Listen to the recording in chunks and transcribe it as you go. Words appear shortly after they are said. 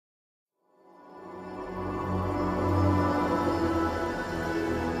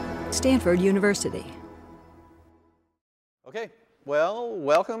Stanford University. Okay, well,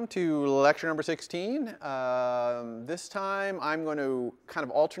 welcome to lecture number 16. This time I'm going to kind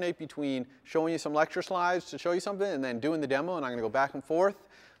of alternate between showing you some lecture slides to show you something and then doing the demo, and I'm going to go back and forth.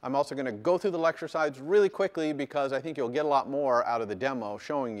 I'm also going to go through the lecture slides really quickly because I think you'll get a lot more out of the demo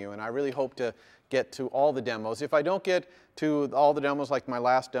showing you, and I really hope to get to all the demos. If I don't get to all the demos, like my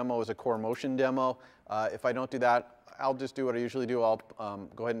last demo was a core motion demo, if I don't do that, I'll just do what I usually do. I'll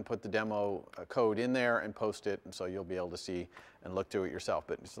go ahead and put the demo code in there and post it, and so you'll be able to see and look through it yourself.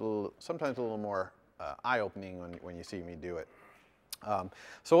 But it's sometimes a little more eye-opening when you see me do it.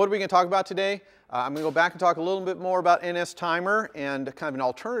 So what are we going to talk about today? I'm going to go back and talk a little bit more about NS Timer and kind of an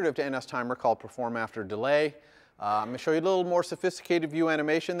alternative to NS Timer called Perform After Delay. I'm going to show you a little more sophisticated view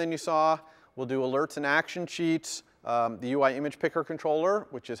animation than you saw. We'll do alerts and action sheets, the UI image picker controller,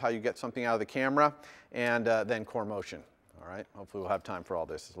 which is how you get something out of the camera, and then core motion. All right, hopefully we'll have time for all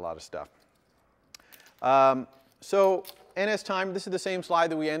this. It's a lot of stuff. So NS Timer, this is the same slide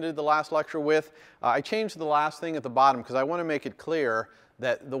that we ended the last lecture with. I changed the last thing at the bottom because I want to make it clear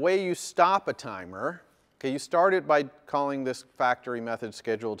that the way you stop a timer, okay, you start it by calling this factory method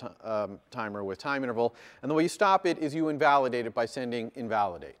schedule timer with time interval, and the way you stop it is you invalidate it by sending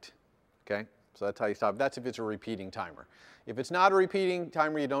invalidate. Okay, so that's how you stop. That's if it's a repeating timer. If it's not a repeating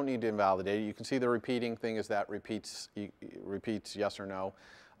timer, you don't need to invalidate it. You can see the repeating thing is that repeats yes or no.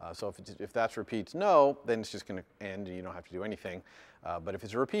 So if that repeats no, then it's just going to end and you don't have to do anything. But if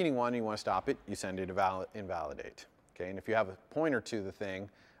it's a repeating one and you want to stop it, you send it invalidate. Okay, and if you have a pointer to the thing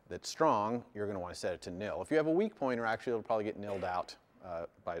that's strong, you're going to want to set it to nil. If you have a weak pointer, actually it'll probably get nilled out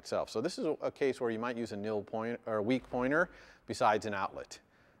by itself. So this is a case where you might use a nil pointer or a weak pointer besides an outlet.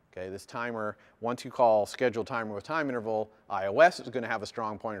 Okay, this timer, once you call schedule timer with time interval, iOS is going to have a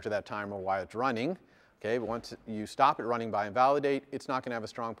strong pointer to that timer while it's running. Okay, but once you stop it running by invalidate, it's not going to have a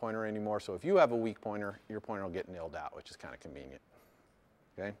strong pointer anymore. So if you have a weak pointer, your pointer will get nilled out, which is kind of convenient.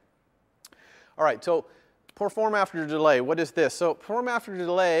 Okay. All right, so perform after delay. What is this? So perform after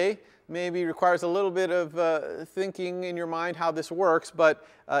delay maybe requires a little bit of thinking in your mind how this works, but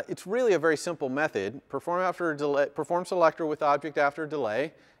it's really a very simple method. Perform selector with object after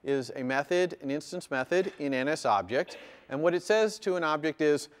delay is a method, an instance method in NS object. And what it says to an object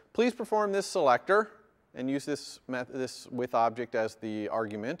is, please perform this selector, and use this with object as the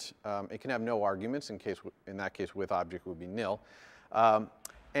argument. It can have no arguments. In that case, with object would be nil.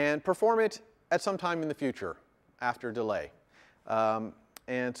 And perform it at some time in the future after delay.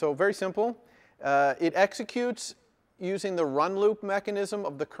 And so very simple. It executes using the run loop mechanism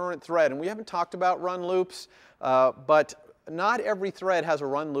of the current thread. And we haven't talked about run loops, but not every thread has a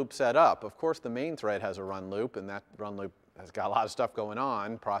run loop set up. Of course, the main thread has a run loop, and that run loop has got a lot of stuff going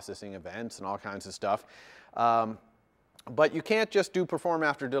on, processing events and all kinds of stuff. But you can't just do perform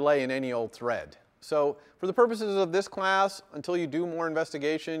after delay in any old thread. So for the purposes of this class, until you do more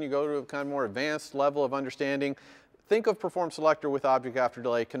investigation, you go to a kind of more advanced level of understanding, think of perform selector with object after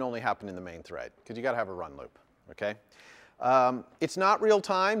delay can only happen in the main thread, because you got to have a run loop. Okay? It's not real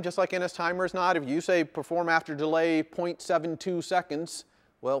time, just like NS Timer is not. If you say perform after delay 0.72 seconds,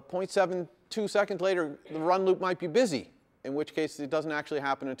 well, 0.72 seconds later, the run loop might be busy, in which case it doesn't actually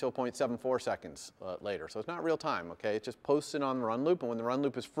happen until 0.74 seconds later. So it's not real time, okay? It just posts it on the run loop, and when the run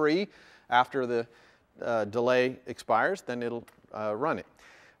loop is free after the delay expires, then it'll run it.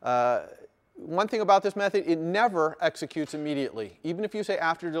 One thing about this method, it never executes immediately, even if you say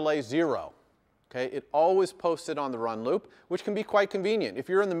after delay 0. Okay, it always posts it on the run loop, which can be quite convenient. If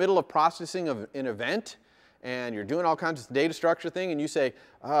you're in the middle of processing of an event and you're doing all kinds of data structure thing and you say,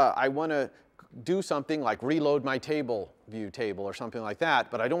 I want to do something like reload my view table or something like that,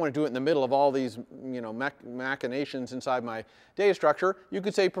 but I don't want to do it in the middle of all these machinations inside my data structure, you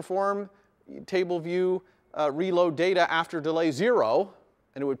could say perform table view reload data after delay 0,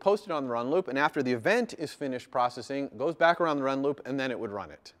 and it would post it on the run loop, and after the event is finished processing, it goes back around the run loop, and then it would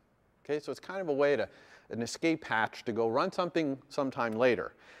run it. Okay, so it's kind of a way to, an escape hatch to go run something sometime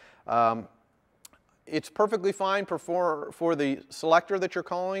later. It's perfectly fine for the selector that you're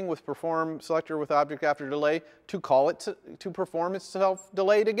calling with perform selector with object after delay to call it to perform itself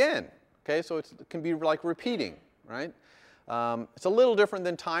delayed again. Okay, so it can be like repeating, right? It's a little different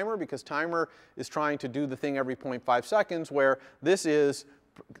than timer because timer is trying to do the thing every 0.5 seconds, where this is,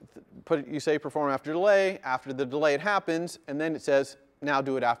 you say perform after delay, after the delay it happens, and then it says now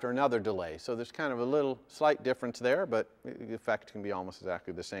do it after another delay. So there's kind of a little slight difference there, but the effect can be almost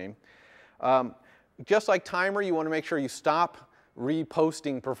exactly the same. Just like timer, you want to make sure you stop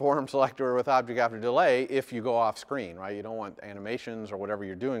reposting perform selector with object after delay if you go off screen, right? You don't want animations or whatever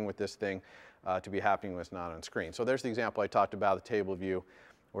you're doing with this thing to be happening when it's not on screen. So there's the example I talked about, the table view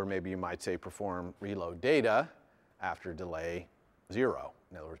Or maybe you might say perform reload data after delay 0.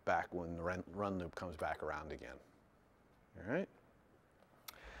 In other words, back when the run loop comes back around again. All right.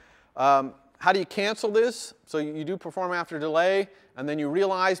 How do you cancel this? So you do perform after delay, and then you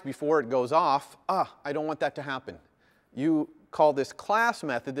realize before it goes off, I don't want that to happen. You call this class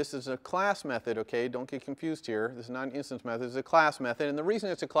method. This is a class method, okay? Don't get confused here. This is not an instance method. It's a class method. And the reason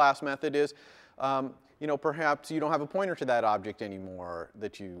it's a class method is, you know, perhaps you don't have a pointer to that object anymore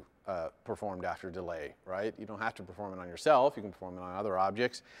that you performed after delay, right? You don't have to perform it on yourself. You can perform it on other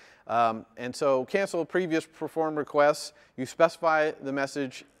objects. And so cancel previous performed requests. You specify the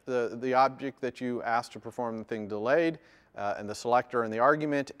message, the object that you asked to perform the thing delayed, and the selector and the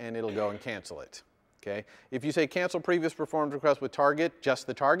argument, and it'll go and cancel it. Okay? If you say cancel previous performed request with target, just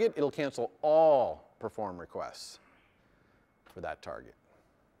the target, it'll cancel all perform requests for that target.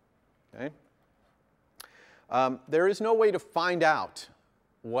 Okay? There is no way to find out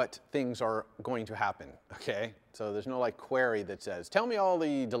what things are going to happen. Okay? So there's no like query that says, tell me all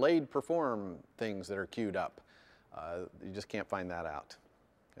the delayed perform things that are queued up. You just can't find that out.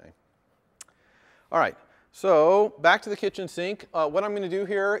 Okay? All right. So back to the kitchen sink. What I'm going to do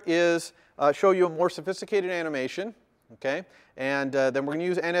here is show you a more sophisticated animation, okay? And then we're going to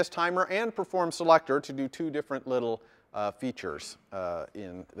use NS timer and perform selector to do two different little features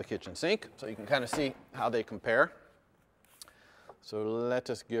in the kitchen sink, so you can kind of see how they compare. So let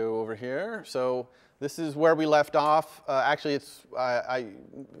us go over here. So this is where we left off. Actually, it's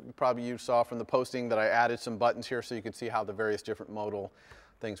probably you saw from the posting that I added some buttons here so you could see how the various different modal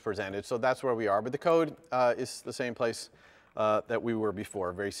things presented. So that's where we are. But the code is the same place that we were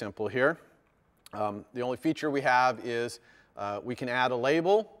before. Very simple here. The only feature we have is we can add a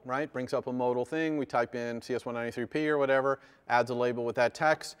label, right? Brings up a modal thing. We type in CS193P or whatever, adds a label with that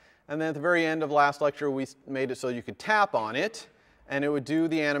text. And then at the very end of last lecture, we made it so you could tap on it, and it would do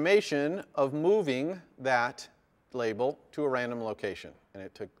the animation of moving that label to a random location. And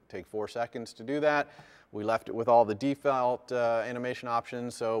it take 4 seconds to do that. We left it with all the default animation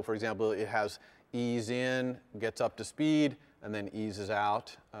options. So for example, it has ease in, gets up to speed, and then eases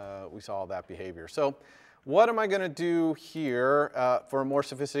out. We saw all that behavior. So what am I going to do here for a more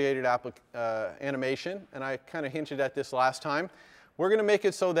sophisticated animation? And I kind of hinted at this last time. We're going to make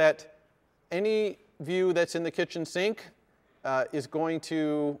it so that any view that's in the kitchen sink is going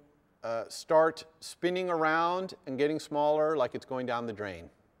to start spinning around and getting smaller like it's going down the drain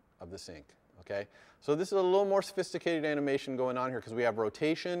of the sink. Okay? So this is a little more sophisticated animation going on here because we have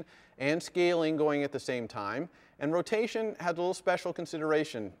rotation and scaling going at the same time. And rotation has a little special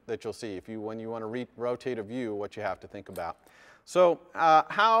consideration that you'll see when you want to rotate a view, what you have to think about. So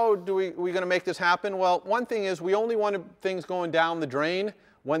how do we going to make this happen? Well, one thing is we only want things going down the drain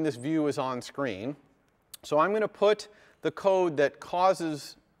when this view is on screen. So I'm going to put the code that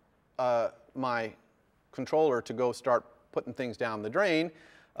causes my controller to go start putting things down the drain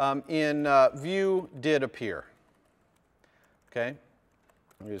in view did appear. Okay?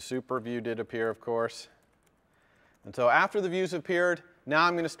 Use super view did appear, of course. And so after the views appeared, now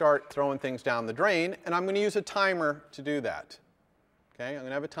I'm going to start throwing things down the drain, and I'm going to use a timer to do that. Okay? I'm going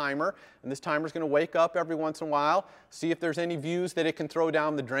to have a timer, and this timer is going to wake up every once in a while, see if there's any views that it can throw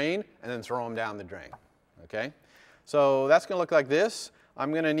down the drain, and then throw them down the drain. Okay? So that's going to look like this.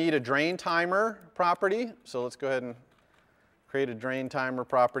 I'm going to need a drain timer property. So let's go ahead and create a drain timer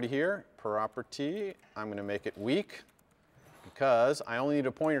property here. Property, I'm going to make it weak because I only need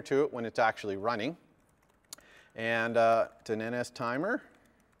a pointer to it when it's actually running. And it's an NS timer.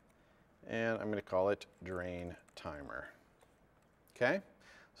 And I'm going to call it drain timer. Okay?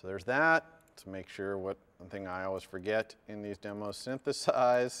 So there's that. Let's make sure one thing I always forget in these demos,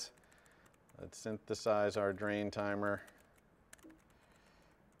 synthesize. Let's synthesize our drain timer.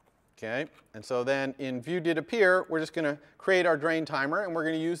 Okay, and so then in view did appear, we're just going to create our drain timer, and we're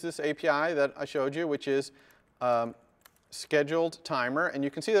going to use this API that I showed you, which is scheduled timer. And you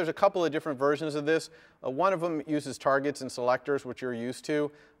can see there's a couple of different versions of this. One of them uses targets and selectors, which you're used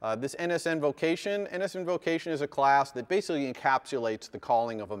to. This NS invocation is a class that basically encapsulates the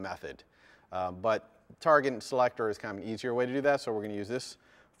calling of a method. But target and selector is kind of an easier way to do that, so we're going to use this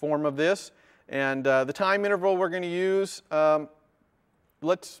form of this. And the time interval we're going to use,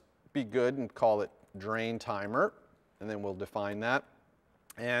 let's be good and call it drain timer, and then we'll define that.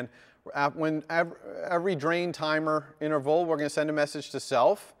 And when every drain timer interval, we're going to send a message to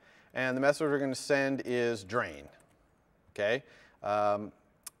self, and the message we're going to send is drain. Okay? The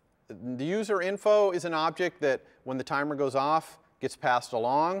user info is an object that when the timer goes off, gets passed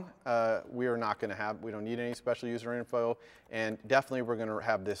along. We don't need any special user info, and definitely we're going to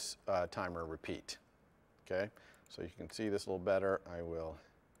have this timer repeat. Okay? So you can see this a little better. I will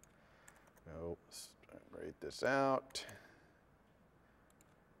go write this out.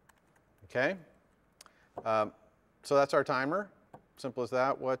 Okay. So that's our timer. Simple as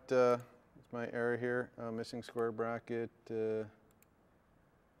that. What is my error here? Missing square bracket.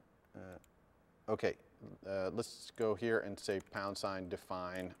 Okay. Let's go here and say #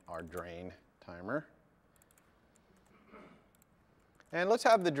 define our drain timer. And let's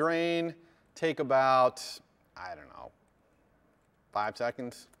have the drain take about, I don't know, 5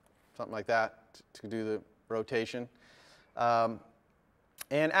 seconds, something like that, to do the rotation. And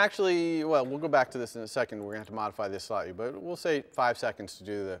actually, well, we'll go back to this in a second. We're going to have to modify this slightly, but we'll say 5 seconds to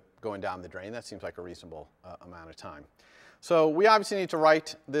do the going down the drain. That seems like a reasonable amount of time. So we obviously need to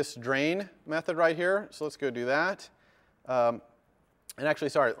write this drain method right here. So let's go do that. And actually,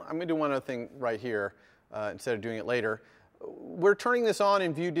 sorry, I'm going to do one other thing right here instead of doing it later. We're turning this on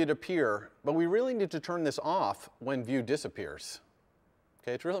in view did appear, but we really need to turn this off when view disappears.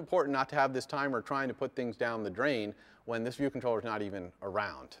 Okay, it's really important not to have this timer trying to put things down the drain when this view controller is not even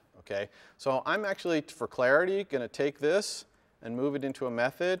around. Okay, so I'm actually, for clarity, going to take this and move it into a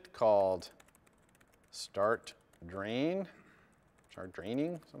method called start draining,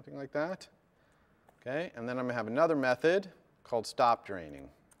 something like that. Okay, and then I'm going to have another method called stop draining.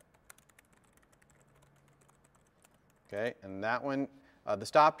 Okay, and that one, the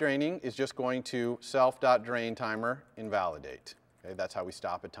stop draining is just going to self.drain timer invalidate. Okay, that's how we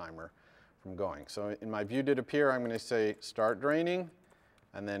stop a timer from going. So in my view did appear, I'm going to say start draining,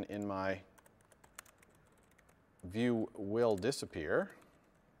 and then in my view will disappear,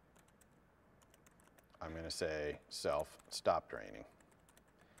 I'm going to say self stop draining.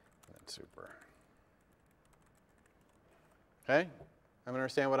 That's super. Okay, everyone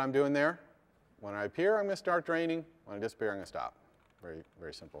understand what I'm doing there? When I appear, I'm going to start draining. When I disappear, I'm going to stop. Very,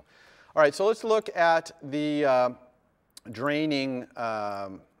 very simple. All right, so let's look at the draining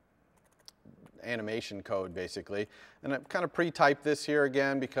animation code, basically. And I've kind of pre-typed this here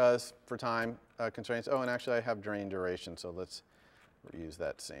again because for time constraints. Oh, and actually I have drain duration, so let's reuse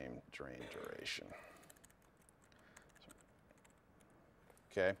that same drain duration.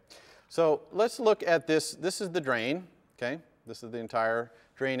 Okay, so let's look at this. This is the drain, okay? This is the entire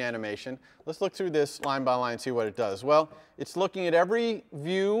drain animation. Let's look through this line by line and see what it does. Well, it's looking at every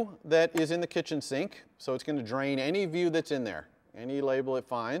view that is in the kitchen sink, so it's going to drain any view that's in there, any label it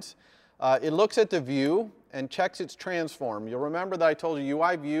finds. It looks at the view and checks its transform. You'll remember that I told you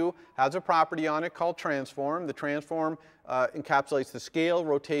UI view has a property on it called transform. The transform encapsulates the scale,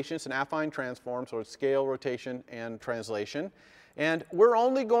 rotation. It's an affine transform, so it's scale, rotation, and translation. And we're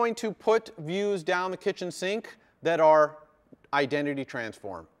only going to put views down the kitchen sink that are identity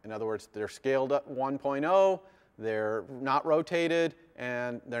transform. In other words, they're scaled up 1.0, they're not rotated,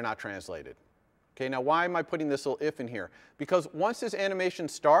 and they're not translated. Okay, now why am I putting this little if in here? Because once this animation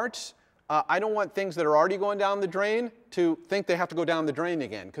starts, I don't want things that are already going down the drain to think they have to go down the drain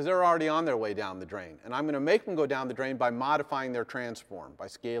again, because they're already on their way down the drain. And I'm going to make them go down the drain by modifying their transform, by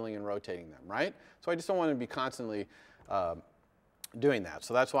scaling and rotating them, right? So I just don't want to be constantly doing that.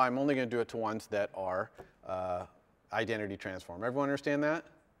 So that's why I'm only going to do it to ones that are identity transform. Everyone understand that?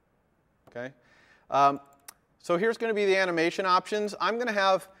 Okay. So here's going to be the animation options. I'm going to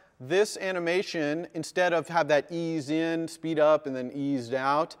have this animation, instead of have that ease in, speed up, and then eased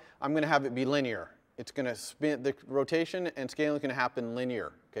out, I'm going to have it be linear. It's going to spin, the rotation and scaling is going to happen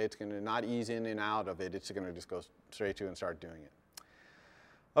linear. Okay, it's going to not ease in and out of it. It's going to just go straight to and start doing it.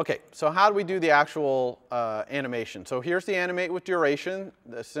 Okay, so how do we do the actual animation? So here's the animate with duration,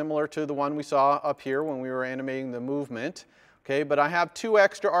 similar to the one we saw up here when we were animating the movement. Okay, but I have 2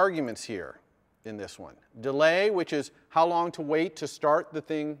 extra arguments here in this one. Delay, which is how long to wait to start the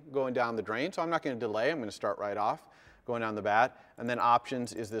thing going down the drain. So I'm not going to delay. I'm going to start right off going down the bat. And then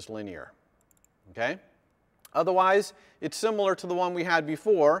options is this linear. Okay? Otherwise, it's similar to the one we had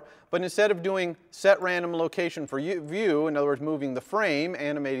before, but instead of doing set random location for view, in other words, moving the frame,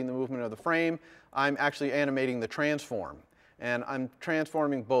 animating the movement of the frame, I'm actually animating the transform. And I'm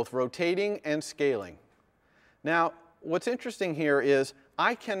transforming both rotating and scaling. Now, what's interesting here is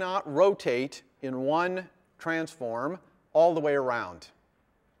I cannot rotate in one transform all the way around.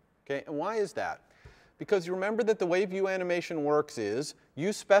 Okay, and why is that? Because you remember that the way view animation works is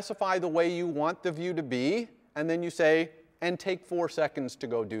you specify the way you want the view to be, and then you say, and take 4 seconds to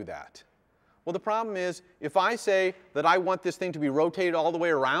go do that. Well, the problem is, if I say that I want this thing to be rotated all the way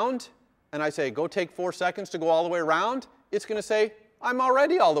around, and I say, go take 4 seconds to go all the way around, it's going to say, I'm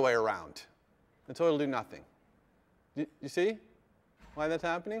already all the way around. And so it'll do nothing. You see why that's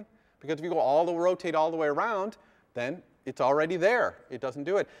happening? Because if you go rotate all the way around, then it's already there. It doesn't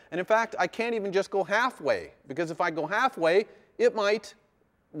do it. And in fact, I can't even just go halfway, because if I go halfway, it might,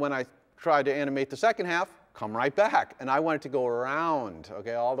 when I try to animate the second half, come right back. And I want it to go around,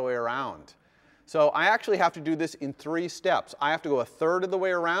 okay, all the way around. So I actually have to do this in 3 steps. I have to go a third of the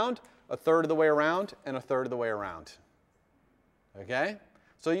way around, a third of the way around, and a third of the way around. Okay?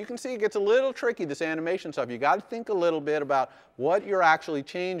 So you can see it gets a little tricky, this animation stuff. You've got to think a little bit about what you're actually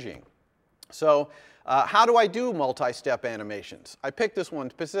changing. So how do I do multi-step animations? I picked this one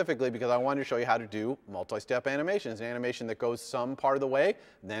specifically because I wanted to show you how to do multi-step animations. An animation that goes some part of the way,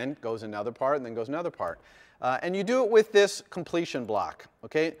 then goes another part, and then goes another part. And you do it with this completion block.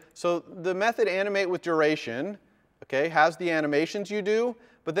 Okay? So the method animate with duration, okay, has the animations you do,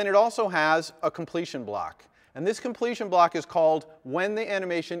 but then it also has a completion block. And this completion block is called when the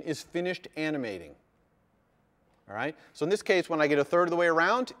animation is finished animating. All right? So in this case, when I get a third of the way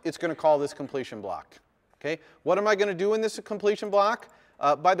around, it's going to call this completion block. Okay? What am I going to do in this completion block?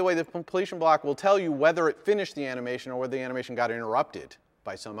 By the way, the completion block will tell you whether it finished the animation or whether the animation got interrupted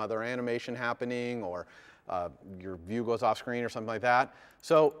by some other animation happening, or your view goes off screen or something like that.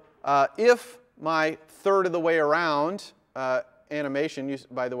 So if my third of the way around animation,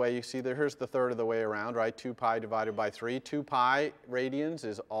 by the way, you see there, here's the third of the way around, right? 2 pi divided by 3. 2 pi radians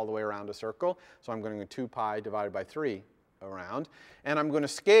is all the way around a circle. So I'm going to go 2 pi divided by 3 around. And I'm going to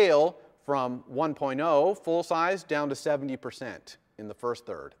scale from 1.0, full size, down to 70% in the first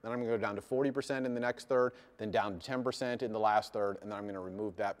third. Then I'm going to go down to 40% in the next third, then down to 10% in the last third, and then I'm going to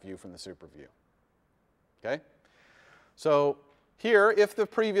remove that view from the super view. Okay? So here, if the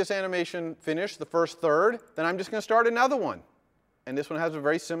previous animation finished, the first third, then I'm just going to start another one. And this one has a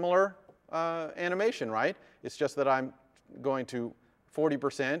very similar animation, right? It's just that I'm going to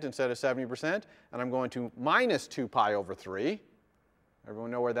 40% instead of 70%, and I'm going to minus 2 pi over 3.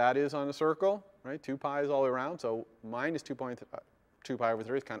 Everyone know where that is on a circle, right? 2 pi is all the way around, so minus 2 pi over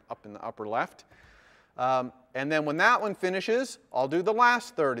 3 is kind of up in the upper left. And then when that one finishes, I'll do the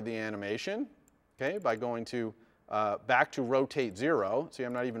last third of the animation, okay, by going to back to rotate 0. See,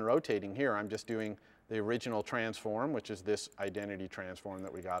 I'm not even rotating here. I'm just doing the original transform, which is this identity transform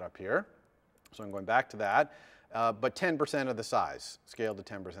that we got up here. So I'm going back to that, but 10% of the size, scaled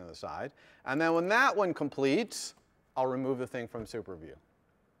to 10% of the size. And then when that one completes, I'll remove the thing from super view.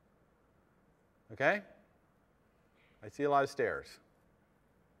 Okay? I see a lot of stares.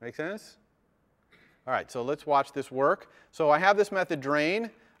 Make sense? All right, so let's watch this work. So I have this method drain.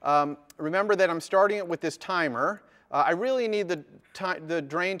 Remember that I'm starting it with this timer. I really need the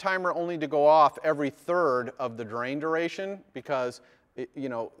drain timer only to go off every third of the drain duration, because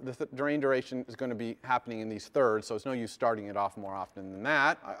the drain duration is going to be happening in these thirds, so it's no use starting it off more often than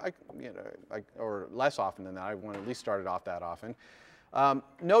that, or less often than that. I want to at least start it off that often.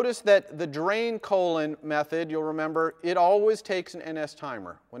 Notice that the drain colon method, you'll remember, it always takes an NS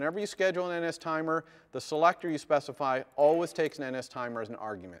timer. Whenever you schedule an NS timer, the selector you specify always takes an NS timer as an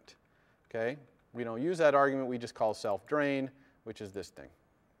argument. Okay? We don't use that argument. We just call self-drain, which is this thing.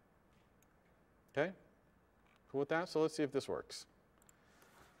 Okay? Cool with that? So let's see if this works.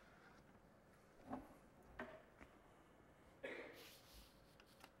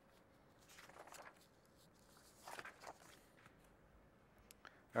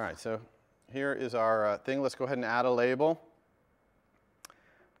 All right, so here is our thing. Let's go ahead and add a label.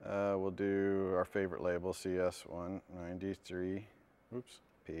 We'll do our favorite label, CS193, oops,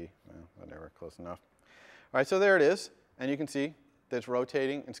 P, well, whatever, close enough. All right, so there it is. And you can see that it's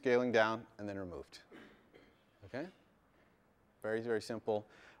rotating and scaling down and then removed. Okay? Very, very simple.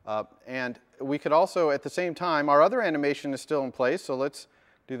 And we could also, at the same time, our other animation is still in place, so let's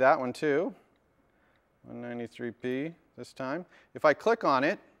do that one too. 193p this time. If I click on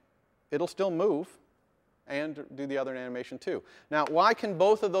it, it'll still move and do the other animation too. Now, why can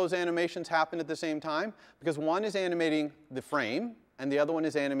both of those animations happen at the same time? Because one is animating the frame, and the other one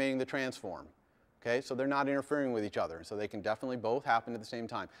is animating the transform. Okay, so they're not interfering with each other, so they can definitely both happen at the same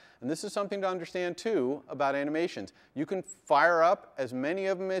time. And this is something to understand too about animations. You can fire up as many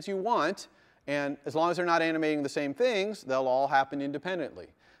of them as you want, and as long as they're not animating the same things, they'll all happen independently.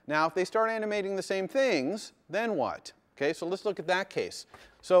 Now, if they start animating the same things, then what? Okay, so let's look at that case.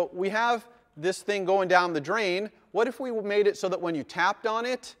 So we have this thing going down the drain. What if we made it so that when you tapped on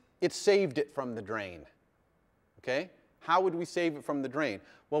it, it saved it from the drain? Okay? How would we save it from the drain?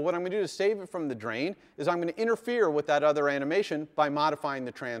 Well, what I'm going to do to save it from the drain is I'm going to interfere with that other animation by modifying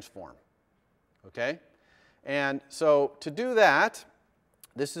the transform. Okay? And so to do that,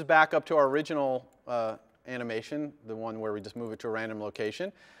 this is back up to our original animation, the one where we just move it to a random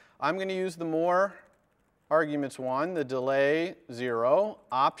location. I'm going to use the more arguments one, the delay 0,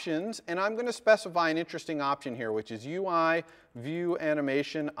 options, and I'm going to specify an interesting option here, which is UI view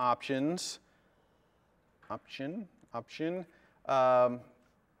animation options.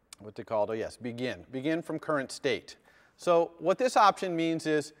 what's it called? Oh yes, begin. Begin from current state. So what this option means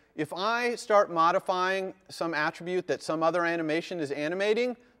is if I start modifying some attribute that some other animation is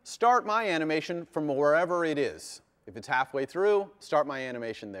animating, start my animation from wherever it is. If it's halfway through, start my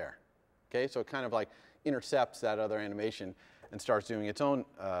animation there. Okay, so it kind of like intercepts that other animation and starts doing its own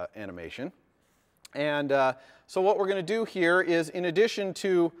animation. And so what we're going to do here is, in addition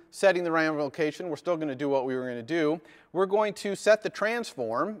to setting the random location, we're still going to do what we were going to do. We're going to set the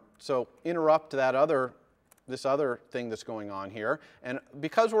transform, so interrupt that this other thing that's going on here. And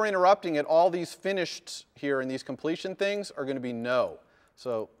because we're interrupting it, all these finished here and these completion things are going to be no.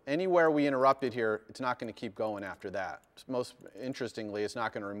 So anywhere we interrupt it here, it's not going to keep going after that. Most interestingly, it's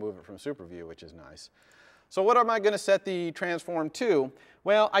not going to remove it from SuperView, which is nice. So what am I going to set the transform to?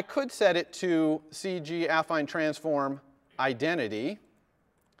 Well, I could set it to CG affine transform identity.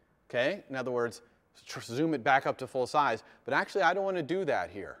 Okay, in other words, zoom it back up to full size. But actually, I don't want to do that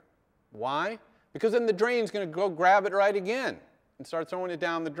here. Why? Because then the drain's going to go grab it right again and start throwing it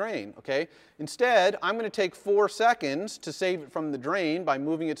down the drain. Okay? Instead, I'm going to take 4 seconds to save it from the drain by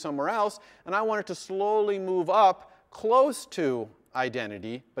moving it somewhere else, and I want it to slowly move up close to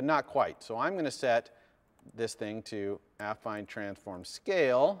identity, but not quite. So I'm going to set this thing to affine transform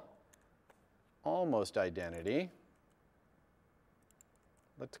scale, almost identity.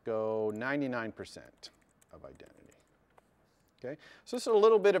 Let's go 99% of identity. Okay? So this is a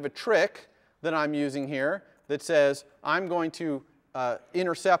little bit of a trick that I'm using here that says I'm going to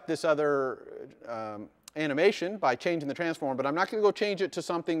intercept this other animation by changing the transform, but I'm not going to go change it to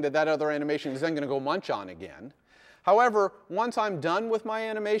something that other animation is then going to go munch on again. However, once I'm done with my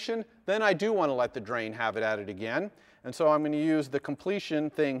animation, then I do want to let the drain have it at it again. And so I'm going to use the completion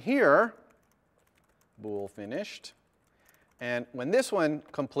thing here, bool finished. And when this one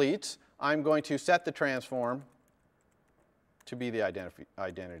completes, I'm going to set the transform to be the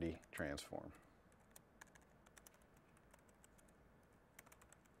identity transform.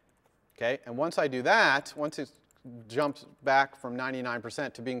 Okay, and once I do that, once it jumps back from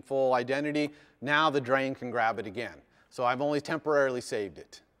 99% to being full identity, now the drain can grab it again. So I've only temporarily saved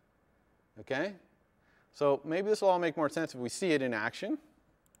it. Okay? So maybe this will all make more sense if we see it in action.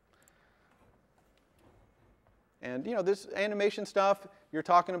 And you know, this animation stuff you're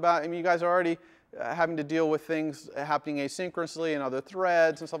talking about, I mean, you guys are already having to deal with things happening asynchronously and other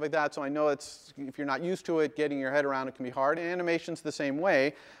threads and stuff like that. So I know it's, if you're not used to it, getting your head around it can be hard. And animation's the same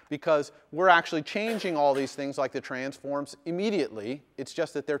way, because we're actually changing all these things like the transforms immediately. It's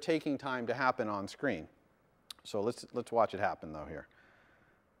just that they're taking time to happen on screen. So let's watch it happen though here.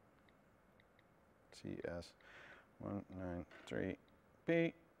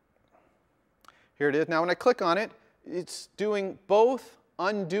 CS193P. Here it is. Now when I click on it, it's doing both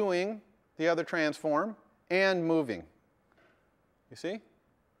undoing the other transform and moving. You see? And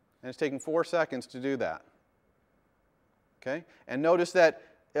it's taking 4 seconds to do that. Okay? And notice that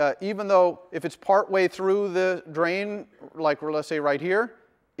even though if it's part way through the drain, like let's say right here,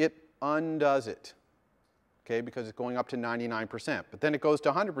 it undoes it. Okay? Because it's going up to 99%. But then it goes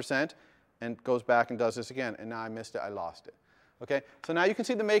to 100% and goes back and does this again. And now I missed it, I lost it. Okay? So now you can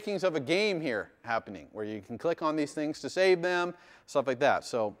see the makings of a game here happening, where you can click on these things to save them, stuff like that.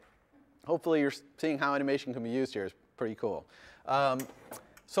 So hopefully you're seeing how animation can be used here. It's pretty cool.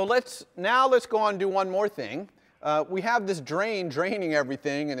 So let's go on and do one more thing. We have this drain draining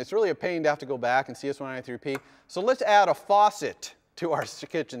everything, and it's really a pain to have to go back and CS193P. So let's add a faucet to our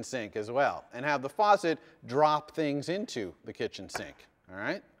kitchen sink as well, and have the faucet drop things into the kitchen sink. All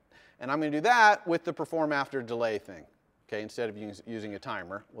right? And I'm going to do that with the perform after delay thing. Okay? Instead of using a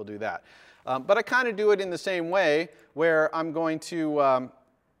timer, we'll do that. But I kind of do it in the same way, where I'm going to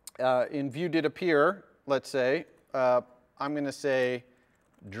in view did appear, let's say, I'm going to say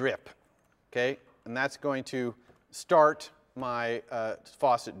drip, okay? And that's going to start my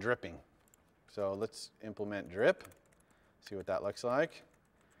faucet dripping. So let's implement drip, see what that looks like.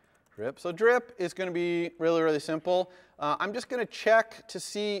 Drip. So drip is going to be really, really simple. I'm just going to check to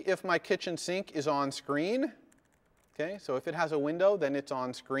see if my kitchen sink is on screen. Okay, so if it has a window, then it's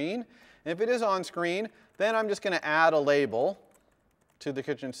on screen. And if it is on screen, then I'm just going to add a label to the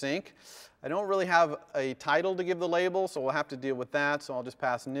kitchen sink. I don't really have a title to give the label, so we'll have to deal with that, so I'll just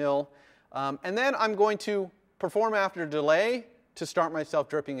pass nil. And then I'm going to perform after delay to start myself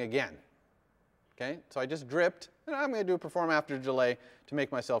dripping again. Okay, so I just dripped, and I'm going to do a perform after delay to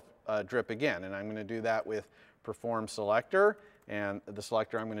make myself drip again. And I'm going to do that with perform selector, and the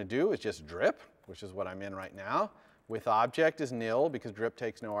selector I'm going to do is just drip, which is what I'm in right now. With object is nil, because drip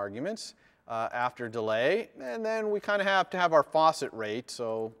takes no arguments. After delay, and then we kind of have to have our faucet rate,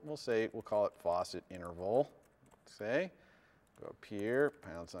 so we'll call it faucet interval, say. Go up here,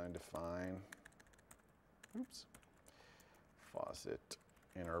 # define, oops, faucet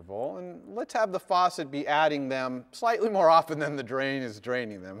interval. And let's have the faucet be adding them slightly more often than the drain is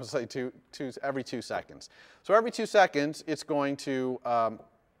draining them. Let's say every 2 seconds. So every 2 seconds, it's going to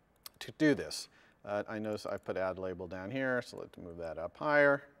do this. I notice I put add label down here, so let's move that up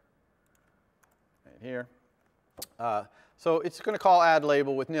higher, right here. So it's going to call add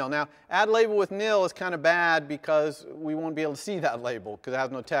label with nil. Now, add label with nil is kind of bad because we won't be able to see that label because it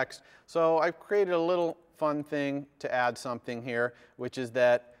has no text. So I've created a little fun thing to add something here, which is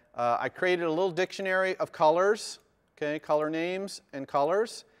that I created a little dictionary of colors, okay, color names and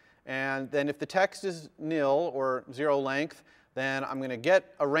colors. And then if the text is nil or 0 length, then I'm going to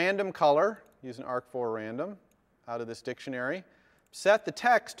get a random color, use an arc4 random, out of this dictionary, set the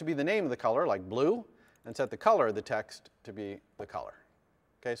text to be the name of the color, like blue, and set the color of the text to be the color.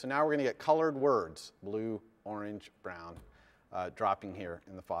 Okay, so now we're going to get colored words, blue, orange, brown, dropping here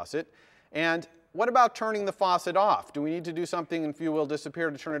in the faucet. And what about turning the faucet off? Do we need to do something in View Will Disappear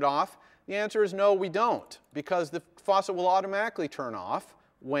to turn it off? The answer is no, we don't, because the faucet will automatically turn off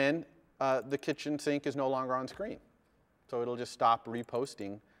when the kitchen sink is no longer on screen. So it'll just stop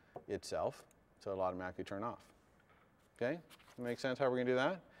reposting itself, so it'll automatically turn off. Okay, make sense how we're going to do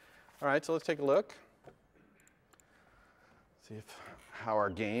that? All right, so let's take a look. See how our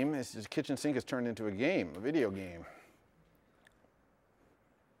game is. This kitchen sink has turned into a game, a video game.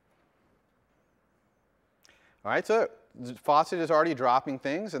 All right, so the faucet is already dropping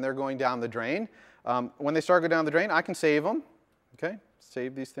things, and they're going down the drain. When they start going down the drain, I can save them. Okay,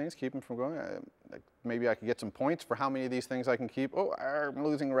 save these things, keep them from going. Maybe I can get some points for how many of these things I can keep. Oh, I'm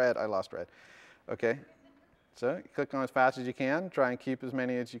losing red. I lost red. Okay, so you click on as fast as you can. Try and keep as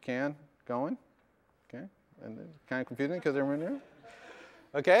many as you can going. Okay, and it's kind of confusing because they're new.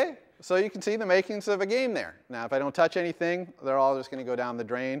 Okay, so you can see the makings of a game there. Now, if I don't touch anything, they're all just going to go down the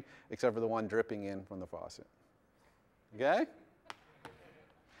drain, except for the one dripping in from the faucet. Okay?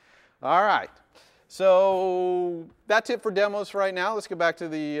 All right. So that's it for demos right now. Let's get back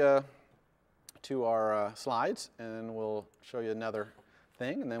to our slides, and we'll show you another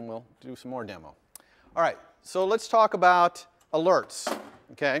thing, and then we'll do some more demo. All right. So let's talk about alerts.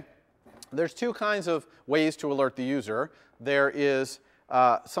 Okay? There's 2 kinds of ways to alert the user. There is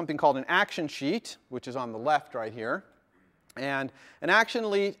something called an action sheet, which is on the left right here. And an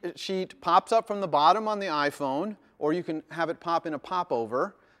action sheet pops up from the bottom on the iPhone, or you can have it pop in a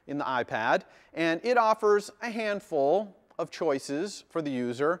popover in the iPad. And it offers a handful of choices for the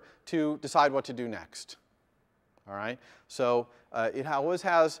user to decide what to do next. All right? So it always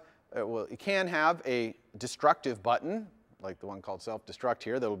has, well, it can have a destructive button, like the one called self-destruct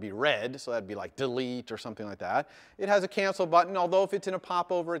here, that will be red, so that'd be like delete or something like that. It has a cancel button, although if it's in a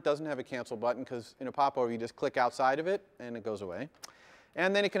popover, it doesn't have a cancel button, because in a popover, you just click outside of it, and it goes away.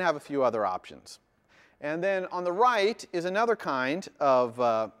 And then it can have a few other options. And then on the right is another kind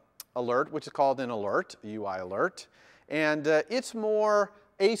of alert, which is called an alert, a UI alert. And it's more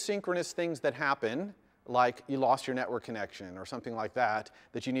asynchronous things that happen, like you lost your network connection or something like that,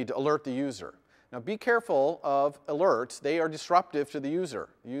 that you need to alert the user. Now, be careful of alerts. They are disruptive to the user.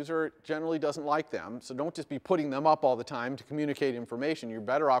 The user generally doesn't like them, so don't just be putting them up all the time to communicate information. You're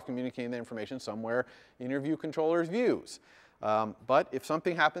better off communicating the information somewhere in your view controller's views. But if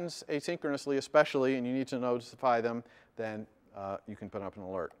something happens asynchronously, especially, and you need to notify them, then you can put up an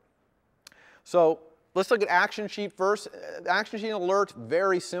alert. So let's look at Action Sheet first. Action Sheet and Alert,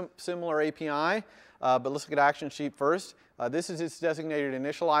 very similar API, but let's look at Action Sheet first. This is its designated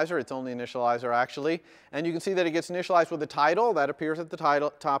initializer. It's only initializer, actually. And you can see that it gets initialized with a title. That appears at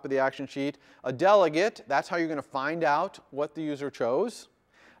the top of the action sheet. A delegate. That's how you're going to find out what the user chose.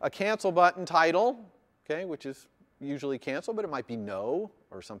 A cancel button title, okay, which is usually cancel, but it might be no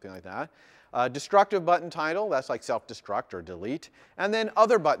or something like that. Destructive button title. That's like self-destruct or delete. And then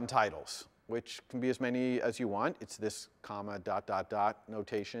other button titles, which can be as many as you want. It's this comma, dot, dot, dot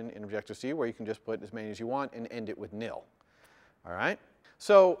notation in Objective-C, where you can just put as many as you want and end it with nil. All right?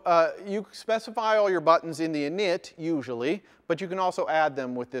 So you specify all your buttons in the init, usually, but you can also add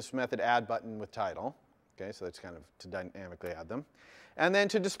them with this method add button with title. Okay, so that's kind of to dynamically add them. And then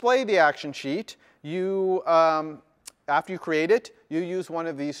to display the action sheet, you, after you create it, you use one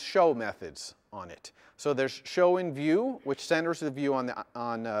of these show methods on it. So there's show in view, which centers the view on the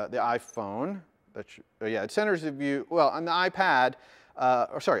iPhone. Yeah, it centers the view, well, on the iPad.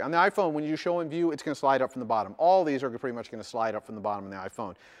 Sorry, on the iPhone, when you show in view, it's going to slide up from the bottom. All these are pretty much going to slide up from the bottom on the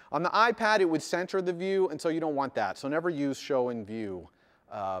iPhone. On the iPad, it would center the view, and so you don't want that. So never use show in view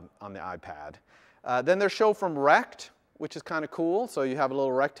on the iPad. Then there's show from rect, which is kind of cool. So you have a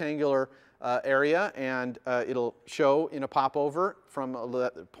little rectangular area, and it'll show in a popover from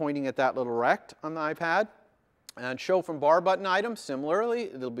pointing at that little rect on the iPad. And show from bar button item,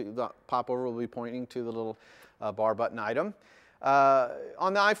 similarly, the popover will be pointing to the little bar button item.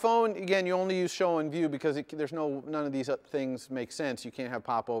 On the iPhone, again, you only use show and view because there's none of these things make sense. You can't have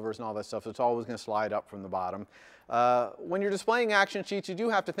popovers and all that stuff, so it's always going to slide up from the bottom. When you're displaying action sheets, you do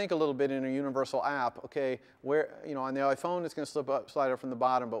have to think a little bit in a universal app. Okay, where, on the iPhone, it's going to slide up from the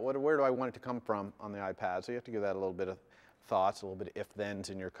bottom, but where do I want it to come from on the iPad? So you have to give that a little bit of thoughts, a little bit of if-thens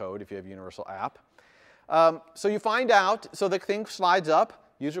in your code if you have a universal app. So you find out, so the thing slides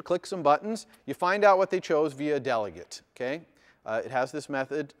up, user clicks some buttons, you find out what they chose via delegate, okay? It has this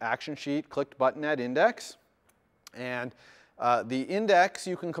method, action sheet, clicked button at index, and the index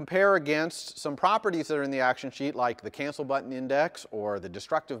you can compare against some properties that are in the action sheet, like the cancel button index or the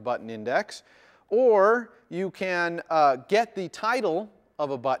destructive button index, or you can get the title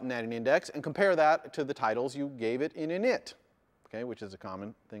of a button at an index and compare that to the titles you gave it in init, okay, which is a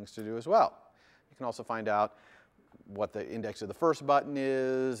common thing to do as well. You can also find out what the index of the first button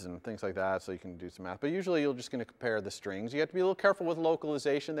is and things like that, so you can do some math. But usually you're just going to compare the strings. You have to be a little careful with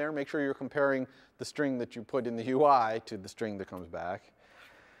localization there. Make sure you're comparing the string that you put in the UI to the string that comes back.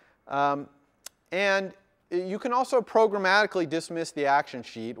 And you can also programmatically dismiss the action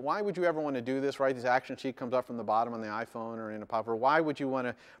sheet. Why would you ever want to do this, right? This action sheet comes up from the bottom on the iPhone or in a popper. Why would you want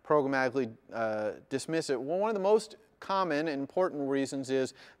to programmatically dismiss it? Well, one of the most common and important reasons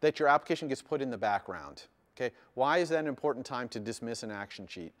is that your application gets put in the background. Okay, why is that an important time to dismiss an action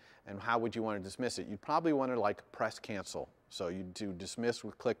sheet? And how would you want to dismiss it? You'd probably want to press cancel. So you do dismiss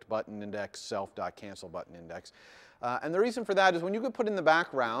with clicked button index self.cancel button index. And the reason for that is when you get put in the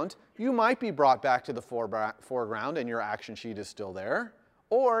background, you might be brought back to the foreground and your action sheet is still there.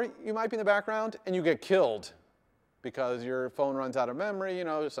 Or you might be in the background and you get killed because your phone runs out of memory,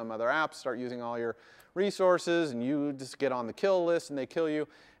 some other apps start using all your resources and you just get on the kill list and they kill you.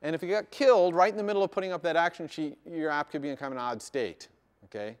 And if you get killed right in the middle of putting up that action sheet, your app could be in kind of an odd state,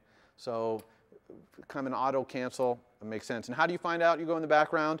 okay? So kind of an auto cancel makes sense. And how do you find out you go in the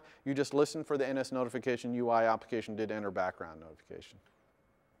background? You just listen for the NS notification UI application did enter background notification.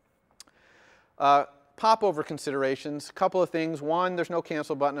 Popover considerations, a couple of things. One, there's no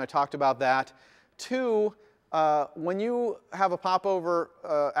cancel button. I talked about that. Two, when you have a popover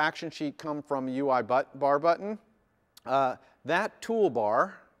action sheet come from a UI bar button, that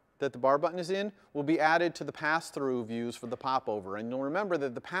toolbar that the bar button is in will be added to the pass-through views for the popover. And you'll remember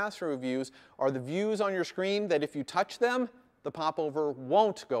that the pass-through views are the views on your screen that if you touch them, the popover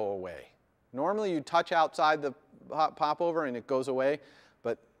won't go away. Normally you touch outside the popover and it goes away,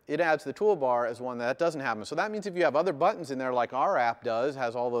 but it adds the toolbar as one that doesn't happen. So that means if you have other buttons in there like our app does,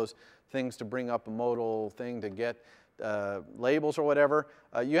 has all those things to bring up a modal thing to get labels or whatever,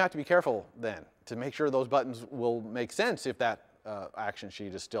 you have to be careful then to make sure those buttons will make sense if that action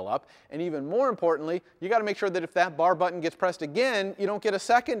sheet is still up. And even more importantly, you got to make sure that if that bar button gets pressed again, you don't get a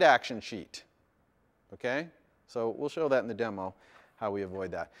second action sheet. Okay? So we'll show that in the demo, how we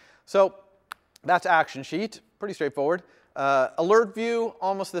avoid that. So that's action sheet, pretty straightforward. Alert view,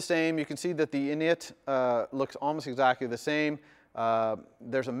 almost the same. You can see that the init looks almost exactly the same.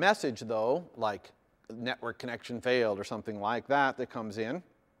 There's a message, though, like network connection failed or something like that that comes in.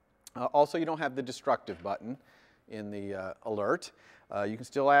 Also, you don't have the destructive button in the alert. You can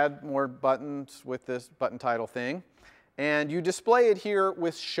still add more buttons with this button title thing. And you display it here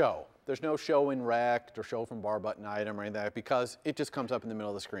with show. There's no show in rect or show from bar button item or anything like that because it just comes up in the middle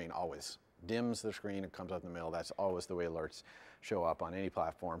of the screen always. Dims the screen, it comes up in the middle. That's always the way alerts show up on any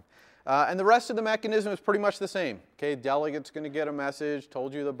platform. And the rest of the mechanism is pretty much the same. Okay, delegate's going to get a message,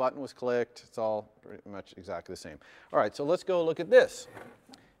 told you the button was clicked. It's all pretty much exactly the same. All right, so let's go look at this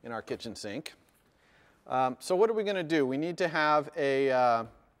in our kitchen sink. So what are we going to do? We need to have a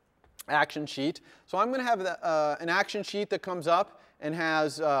action sheet. So I'm going to have an action sheet that comes up and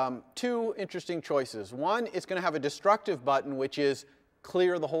has two interesting choices. One, it's going to have a destructive button, which is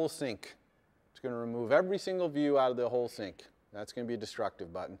clear the whole sink. It's going to remove every single view out of the whole sink. That's going to be a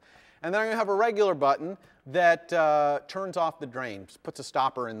destructive button. And then I'm going to have a regular button that turns off the drain, puts a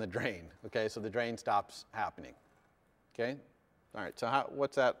stopper in the drain. Okay, so the drain stops happening. Okay? All right, so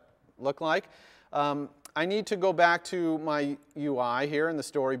what's that look like? I need to go back to my UI here in the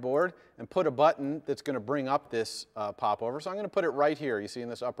storyboard and put a button that's going to bring up this popover. So I'm going to put it right here. You see in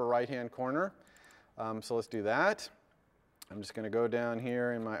this upper right-hand corner. So let's do that. I'm just going to go down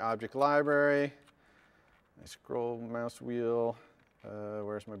here in my object library. I scroll mouse wheel.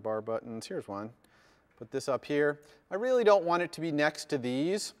 Where's my bar buttons? Here's one. Put this up here. I really don't want it to be next to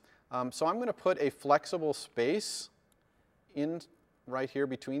these. So I'm going to put a flexible space in right here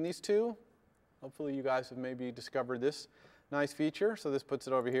between these two. Hopefully you guys have maybe discovered this nice feature. So this puts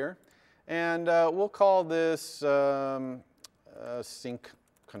it over here. And we'll call this sync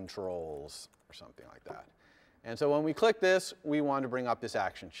controls or something like that. And so when we click this, we want to bring up this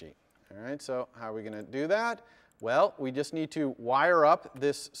action sheet. All right, so how are we going to do that? Well, we just need to wire up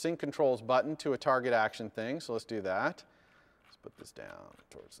this sync controls button to a target action thing. So let's do that. Let's put this down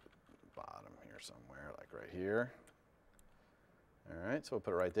towards the bottom here somewhere, like right here. All right, so we'll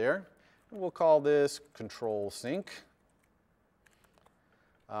put it right there. And we'll call this control sync.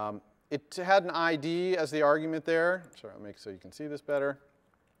 It had an ID as the argument there. Sorry, I'll make it so you can see this better.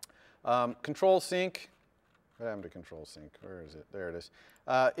 Control sync. What happened to control sync? Where is it? There it is.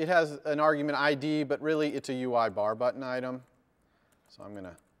 It has an argument ID, but really it's a UI bar button item. So I'm going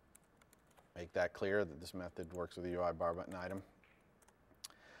to make that clear that this method works with a UI bar button item.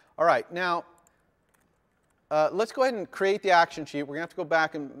 All right, now let's go ahead and create the action sheet. We're going to have to go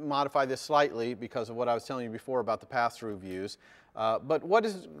back and modify this slightly because of what I was telling you before about the pass-through views. But what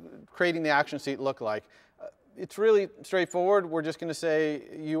does creating the action sheet look like? It's really straightforward. We're just going to say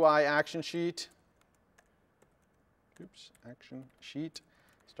UI action sheet. Oops, action sheet,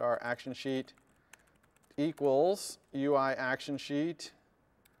 star action sheet equals UI action sheet,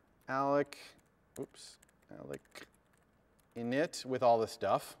 alloc init with all this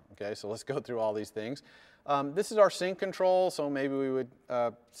stuff. Okay, so let's go through all these things. This is our sync control, so maybe we would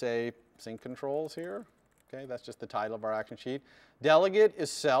say sync controls here. Okay, that's just the title of our action sheet. Delegate is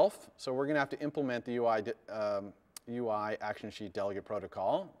self, so we're going to have to implement the UI action sheet delegate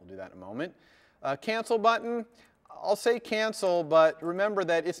protocol. We'll do that in a moment. Cancel button. I'll say cancel, but remember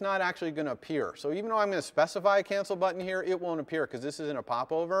that it's not actually going to appear. So even though I'm going to specify a cancel button here, it won't appear because this isn't a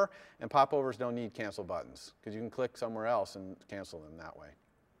popover, and popovers don't need cancel buttons because you can click somewhere else and cancel them that way.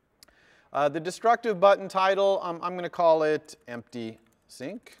 The destructive button title, I'm going to call it empty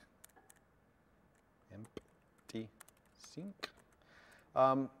sync. Empty sync.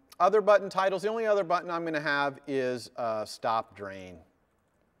 Other button titles, the only other button I'm going to have is stop drain.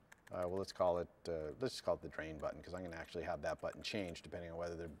 Well, let's just call it the drain button because I'm going to actually have that button change depending on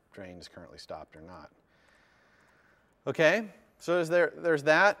whether the drain is currently stopped or not. Okay, so there's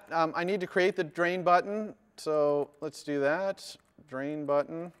that. I need to create the drain button, so let's do that. Drain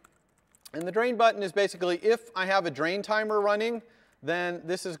button. And the drain button is basically if I have a drain timer running, then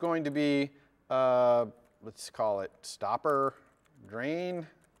this is going to be, let's call it stopper drain.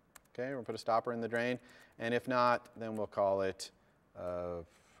 Okay, we'll put a stopper in the drain. And if not, then we'll call it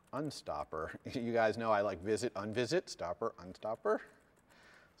unstopper. You guys know I like visit, unvisit, stopper, unstopper.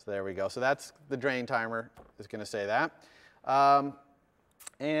 So there we go. So that's the drain timer is going to say that.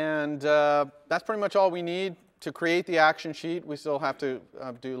 That's pretty much all we need to create the action sheet. We still have to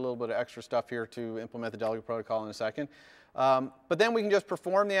do a little bit of extra stuff here to implement the delegate protocol in a second. But then we can just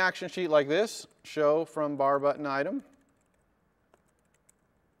perform the action sheet like this, show from bar button item.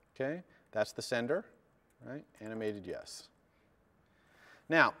 Okay, that's the sender, right? Animated yes.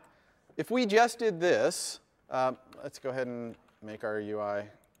 Now, if we just did this, let's go ahead and make our UI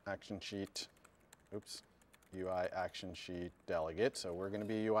action sheet, UI action sheet delegate. So we're going to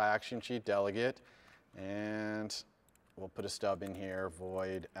be UI action sheet delegate, and we'll put a stub in here,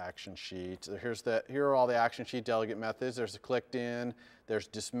 void action sheet. So here are all the action sheet delegate methods. There's a clicked in, there's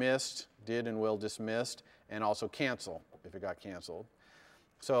dismissed, did and will dismissed, and also cancel if it got canceled.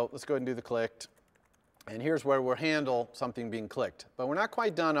 So let's go ahead and do the clicked. And here's where we'll handle something being clicked. But we're not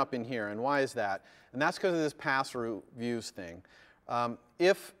quite done up in here. And why is that? And that's because of this pass-through views thing.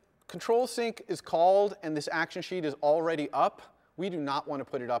 If control sync is called and this action sheet is already up, we do not want to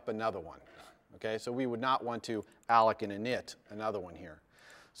put it up another one. Okay, so we would not want to alloc and init another one here.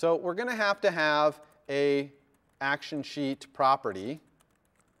 So we're going to have a action sheet property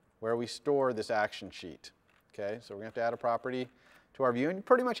where we store this action sheet. Okay, so we're going to have to add a property to our view, and you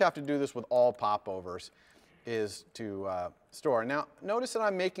pretty much have to do this with all popovers, is to store. Now, notice that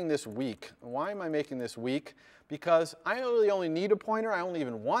I'm making this weak. Why am I making this weak? Because I really only need a pointer. I only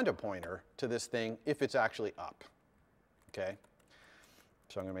even want a pointer to this thing if it's actually up. Okay,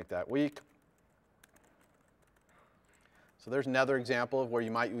 so I'm going to make that weak. So there's another example of where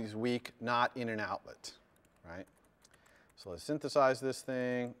you might use weak, not in an outlet, right? So let's synthesize this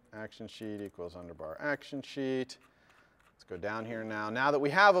thing. Action sheet equals underbar action sheet. Let's go down here now. Now that we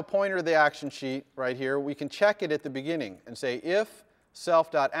have a pointer to the action sheet right here, we can check it at the beginning and say if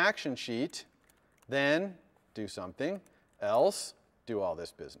self.actionSheet, then do something, else do all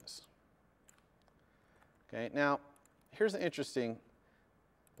this business. Okay, now here's an interesting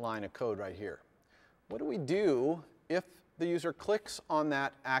line of code right here. What do we do if the user clicks on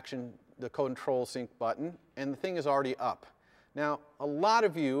that action, the control sync button, and the thing is already up? Now, a lot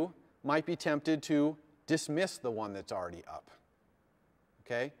of you might be tempted to dismiss the one that's already up.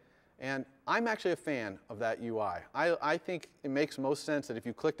 Okay? And I'm actually a fan of that UI. I think it makes most sense that if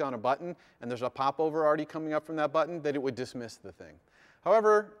you clicked on a button and there's a popover already coming up from that button, that it would dismiss the thing.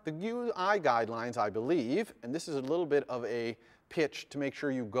 However, the UI guidelines, I believe, and this is a little bit of a pitch to make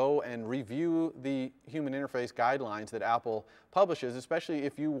sure you go and review the human interface guidelines that Apple publishes, especially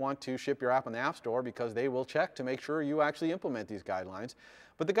if you want to ship your app on the App Store, because they will check to make sure you actually implement these guidelines.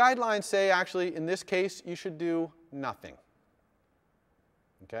 But the guidelines say, actually, in this case, you should do nothing.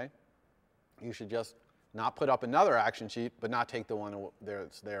 Okay? You should just not put up another action sheet, but not take the one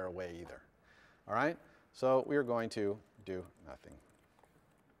that's there away either. All right? So we are going to do nothing.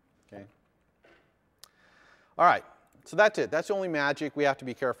 Okay? All right. So that's it. That's the only magic we have to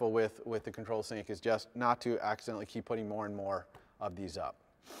be careful with the control sync, is just not to accidentally keep putting more and more of these up.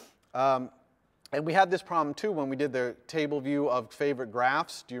 And we had this problem too when we did the table view of favorite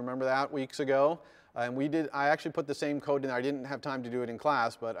graphs. Do you remember that weeks ago? And I actually put the same code in there. I didn't have time to do it in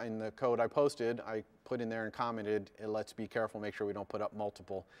class, but in the code I posted, I put in there and commented, let's be careful, make sure we don't put up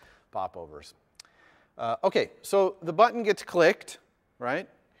multiple popovers. Okay, so the button gets clicked, right?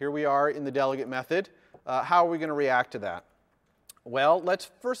 Here we are in the delegate method. How are we going to react to that? Well, let's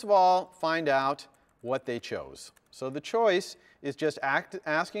first of all find out what they chose. So the choice is just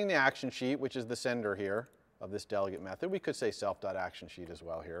asking the action sheet, which is the sender here of this delegate method. We could say self.actionSheet as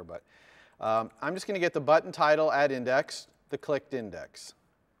well here, but I'm just going to get the button title at index, the clicked index,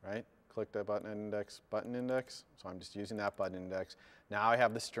 right? Click the button index. So I'm just using that button index. Now I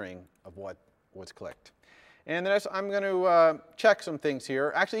have the string of what was clicked. And then I'm going to check some things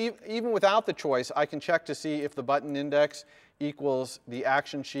here. Actually, even without the choice, I can check to see if the button index equals the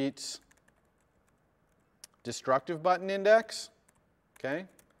action sheet's destructive button index. Okay?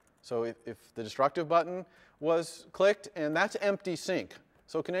 So if the destructive button was clicked, and that's empty sync.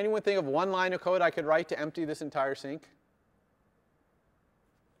 So can anyone think of one line of code I could write to empty this entire sync?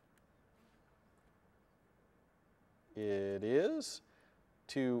 It is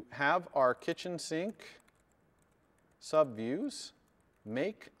to have our kitchen sink subviews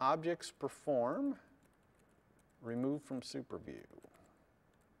make objects perform, remove from superview.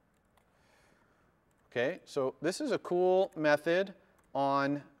 Okay, so this is a cool method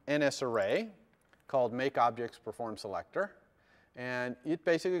on NSArray called makeObjectsPerformSelector. And it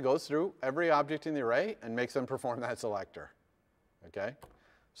basically goes through every object in the array and makes them perform that selector. Okay,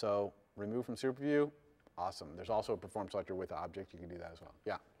 so remove from superview, awesome. There's also a perform selector with object. You can do that as well.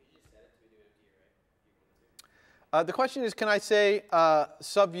 Yeah. The question is, can I say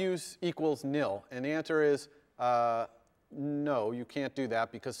subviews equals nil? And the answer is no, you can't do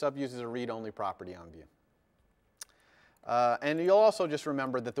that, because subviews is a read-only property on view. And you'll also just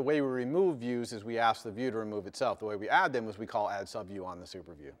remember that the way we remove views is we ask the view to remove itself. The way we add them is we call add subview on the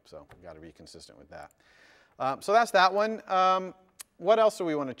superview. So we've got to be consistent with that. So that's that one. What else do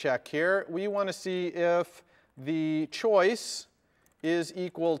we want to check here? We want to see if the choice is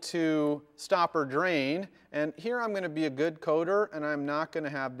equal to stop or drain. And here I'm going to be a good coder, and I'm not going to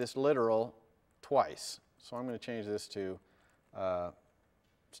have this literal twice. So I'm going to change this to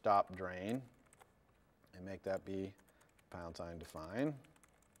stop drain and make that be #define.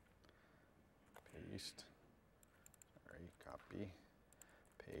 Paste. Sorry, copy.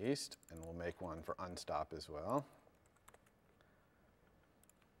 Paste. And we'll make one for unstop as well.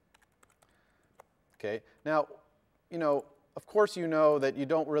 Okay. Now, of course you know that you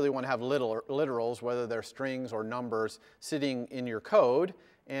don't really want to have literals, whether they're strings or numbers, sitting in your code.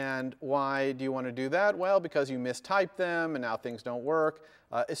 And why do you want to do that? Well, because you mistyped them and now things don't work.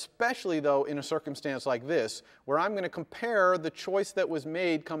 Especially, though, in a circumstance like this, where I'm going to compare the choice that was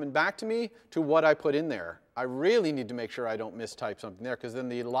made coming back to me to what I put in there. I really need to make sure I don't mistype something there, because then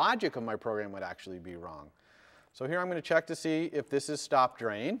the logic of my program would actually be wrong. So here I'm going to check to see if this is stop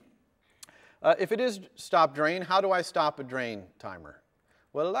drain. If it is stop drain, how do I stop a drain timer?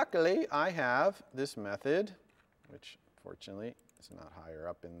 Well, luckily, I have this method, which fortunately is not higher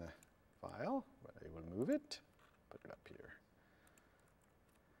up in the file, but I will move it, put it up here,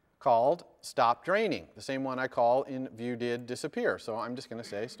 called stop draining, the same one I call in view did disappear. So I'm just going to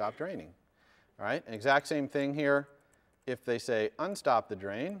say stop draining. All right, and exact same thing here. If they say unstop the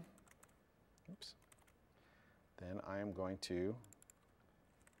drain, oops, then I am going to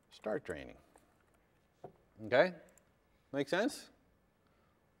start draining. Okay? Make sense?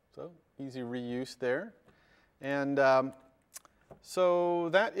 So easy reuse there. And so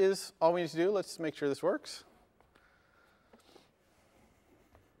that is all we need to do. Let's make sure this works.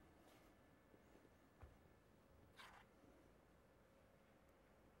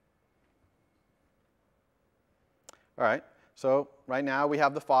 All right. So right now we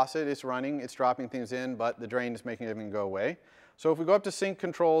have the faucet, it's running, it's dropping things in, but the drain is making everything go away. So if we go up to sink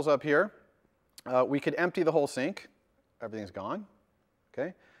controls up here, we could empty the whole sink, everything's gone,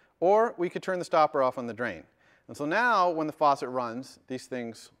 okay? Or we could turn the stopper off on the drain. And so now when the faucet runs, these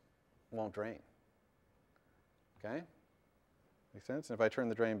things won't drain, okay? Makes sense? And if I turn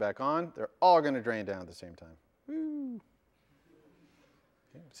the drain back on, they're all going to drain down at the same time. Woo.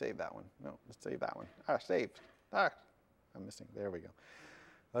 Okay, save that one. No, let's save that one. Ah, saved. Ah, I'm missing. There we go.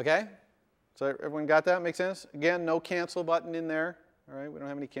 Okay? So everyone got that? Make sense? Again, no cancel button in there. All right, we don't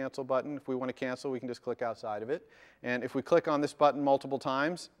have any cancel button. If we want to cancel, we can just click outside of it. And if we click on this button multiple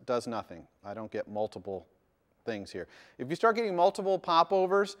times, it does nothing. I don't get multiple things here. If you start getting multiple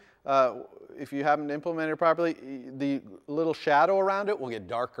popovers, if you haven't implemented it properly, the little shadow around it will get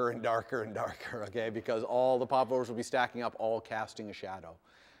darker and darker and darker, okay? Because all the popovers will be stacking up, all casting a shadow.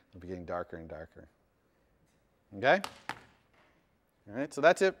 It'll be getting darker and darker. Okay? All right, so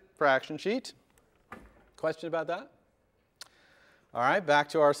that's it for Action Sheet. Question about that? All right, back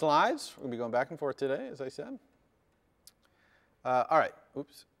to our slides. We're going to be going back and forth today, as I said. All right,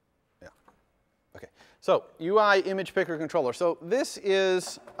 oops. Yeah. Okay, so UI image picker controller. So this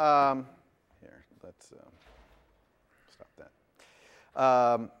is, here, let's stop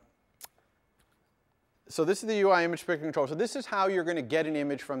that. So this is the UI image picker controller. So this is how you're going to get an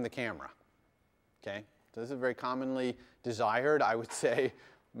image from the camera. Okay, so this is very commonly desired. I would say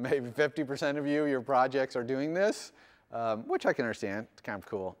maybe 50% of you, your projects are doing this. Which I can understand. It's kind of a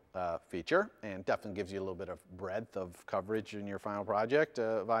cool feature and definitely gives you a little bit of breadth of coverage in your final project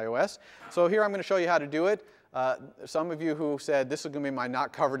of iOS. So here I'm going to show you how to do it. Some of you who said this is going to be my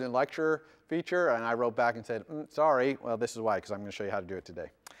not covered in lecture feature, and I wrote back and said, sorry, well this is why, because I'm going to show you how to do it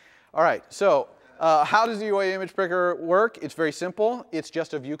today. All right, so how does the UI image picker work? It's very simple. It's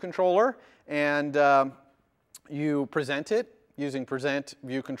just a view controller, and you present it using present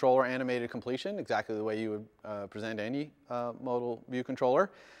view controller animated completion, exactly the way you would present any modal view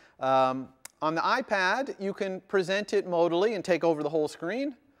controller. On the iPad, you can present it modally and take over the whole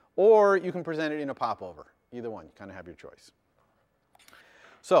screen, or you can present it in a popover. Either one, you kind of have your choice.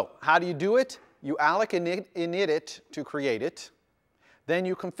 So how do you do it? You alloc init it to create it. Then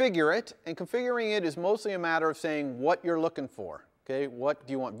you configure it, and configuring it is mostly a matter of saying what you're looking for. Okay, what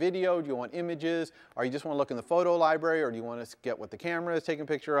do you want? Video? Do you want images? Or you just want to look in the photo library? Or do you want to get what the camera is taking a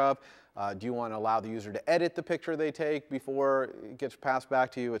picture of? Do you want to allow the user to edit the picture they take before it gets passed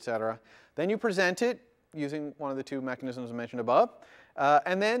back to you, et cetera? Then you present it using one of the two mechanisms I mentioned above.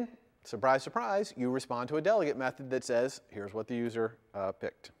 And then, surprise, surprise, you respond to a delegate method that says, here's what the user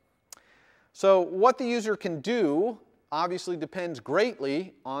picked. So what the user can do obviously depends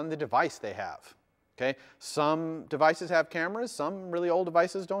greatly on the device they have. Okay, some devices have cameras, some really old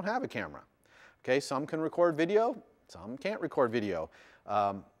devices don't have a camera. Okay, some can record video, some can't record video.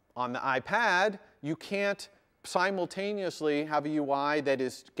 On the iPad, you can't simultaneously have a UI that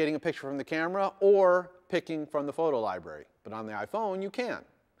is getting a picture from the camera or picking from the photo library. But on the iPhone, you can.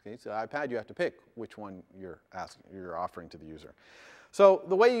 Okay, so the iPad, you have to pick which one you're offering to the user. So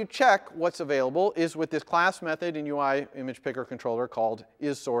the way you check what's available is with this class method in UI image picker controller called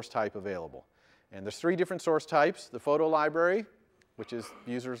isSourceTypeAvailable. And there's three different source types: the photo library, which is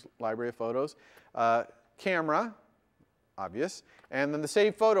the user's library of photos, camera, obvious, and then the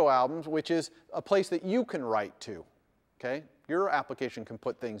saved photo albums, which is a place that you can write to. Okay? Your application can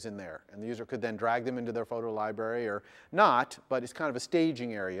put things in there, and the user could then drag them into their photo library or not, but it's kind of a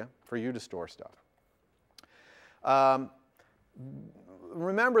staging area for you to store stuff.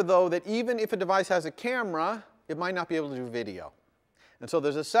 Remember, though, that even if a device has a camera, it might not be able to do video. And so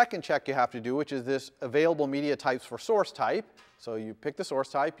there's a second check you have to do, which is this available media types for source type. So you pick the source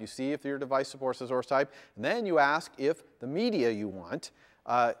type, you see if your device supports the source type, and then you ask if the media you want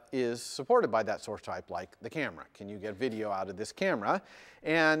is supported by that source type, like the camera. Can you get video out of this camera?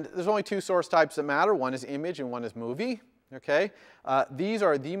 And there's only two source types that matter. One is image and one is movie. Okay? These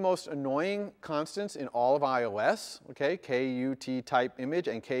are the most annoying constants in all of iOS. Okay? KUT type image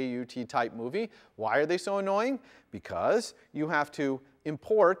and KUT type movie. Why are they so annoying? Because you have to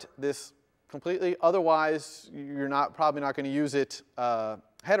import this completely, otherwise you're probably not going to use it,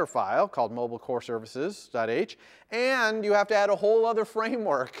 header file called mobilecoreservices.h, and you have to add a whole other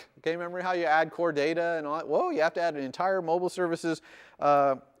framework. Okay, remember how you add core data and all that? Whoa, you have to add an entire mobile services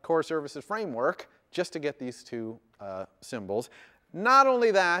core services framework just to get these two symbols. Not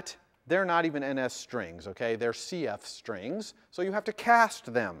only that, they're not even NS strings, okay? They're CF strings, so you have to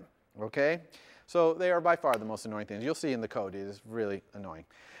cast them, okay? So they are by far the most annoying things. You'll see in the code, it is really annoying.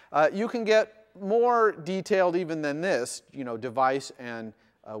 You can get more detailed even than this, you know, device and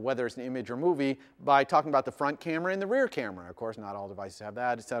whether it's an image or movie, by talking about the front camera and the rear camera. Of course, not all devices have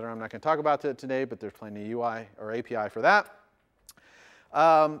that, et cetera. I'm not going to talk about that today, but there's plenty of UI or API for that.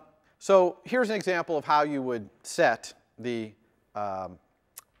 So here's an example of how you would set the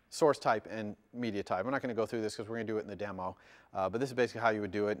source type and media type. I'm not going to go through this because we're going to do it in the demo, but this is basically how you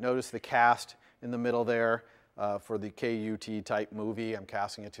would do it. Notice the cast in the middle there for the KUT type movie. I'm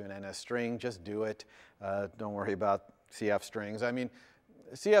casting it to an NS string. Just do it. Don't worry about CF strings. I mean,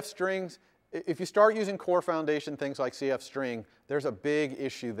 CF strings, if you start using core foundation things like CF string, there's a big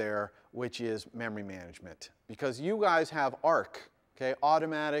issue there, which is memory management. Because you guys have ARC, okay,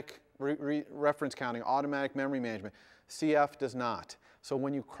 automatic reference counting, automatic memory management. CF does not. So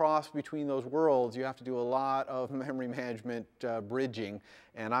when you cross between those worlds, you have to do a lot of memory management bridging.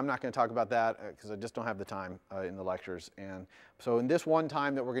 And I'm not going to talk about that because I just don't have the time in the lectures. And so in this one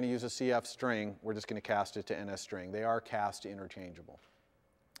time that we're going to use a CF string, we're just going to cast it to NS string. They are cast interchangeable.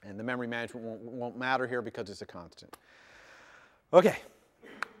 And the memory management won't matter here because it's a constant. OK,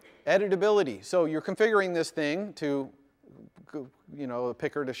 editability. So you're configuring this thing to, you know, a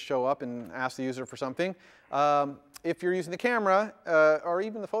picker to show up and ask the user for something. If you're using the camera, or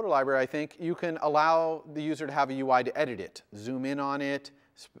even the photo library, I think, you can allow the user to have a UI to edit it. Zoom in on it,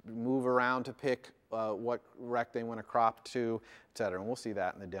 move around to pick what rec they want to crop to, et cetera. And we'll see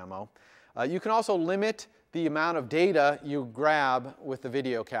that in the demo. You can also limit the amount of data you grab with the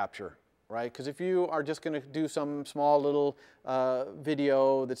video capture, right? Because if you are just going to do some small little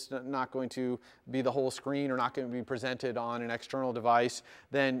video that's not going to be the whole screen or not going to be presented on an external device,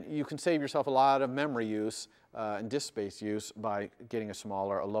 then you can save yourself a lot of memory use and disk space use by getting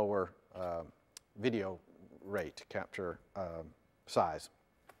a lower video rate capture size.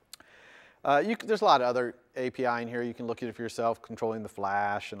 There's a lot of other API in here. You can look at it for yourself, controlling the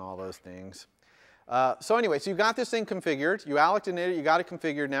flash and all those things. So anyway, so you've got this thing configured. You allocated it. You got it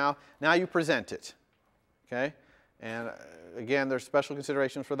configured now. Now you present it. Okay? And again, there's special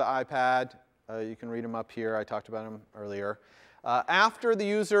considerations for the iPad. You can read them up here. I talked about them earlier. After the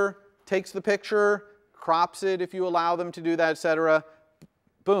user takes the picture, crops it if you allow them to do that, et cetera,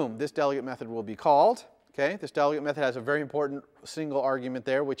 boom, this delegate method will be called. Okay? This delegate method has a very important single argument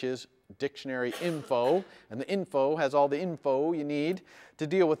there, which is dictionary info, and the info has all the info you need to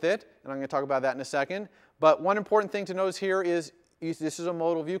deal with it, and I'm going to talk about that in a second. But one important thing to notice here is this is a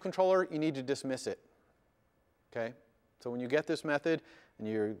modal view controller. You need to dismiss it. Okay? So when you get this method and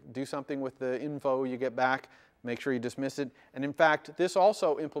you do something with the info you get back, make sure you dismiss it. And in fact, this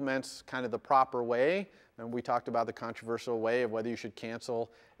also implements kind of the proper way. And we talked about the controversial way of whether you should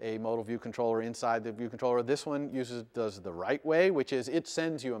cancel a modal view controller inside the view controller. This one does the right way, which is it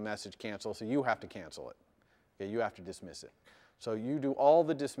sends you a message cancel, so you have to cancel it. Okay, you have to dismiss it. So you do all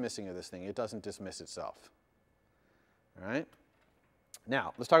the dismissing of this thing. It doesn't dismiss itself. All right?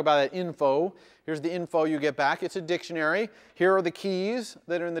 Now, let's talk about that info. Here's the info you get back. It's a dictionary. Here are the keys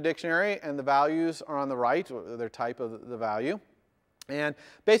that are in the dictionary, and the values are on the right, or their type of the value. And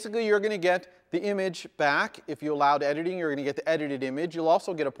basically, you're going to get the image back. If you allowed editing, you're going to get the edited image. You'll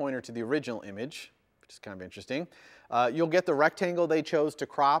also get a pointer to the original image, which is kind of interesting. You'll get the rectangle they chose to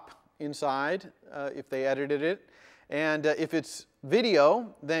crop inside if they edited it. And if it's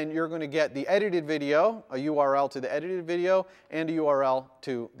video, then you're going to get the edited video, a URL to the edited video, and a URL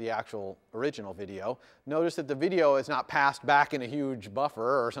to the actual original video. Notice that the video is not passed back in a huge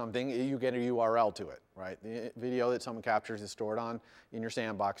buffer or something. You get a URL to it, right? The video that someone captures is stored in your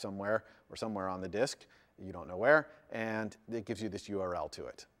sandbox somewhere or somewhere on the disk. You don't know where, and it gives you this URL to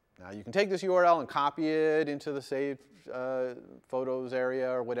it. Now, you can take this URL and copy it into the saved photos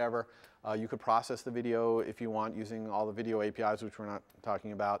area or whatever. You could process the video if you want using all the video APIs, which we're not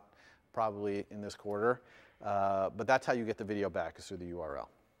talking about probably in this quarter. But that's how you get the video back, is through the URL.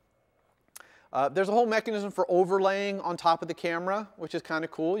 There's a whole mechanism for overlaying on top of the camera, which is kind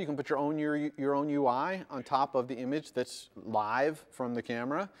of cool. You can put your own UI on top of the image that's live from the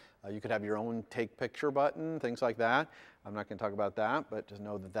camera. You could have your own take picture button, things like that. I'm not going to talk about that, but just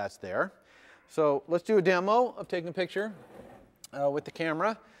know that that's there. So let's do a demo of taking a picture with the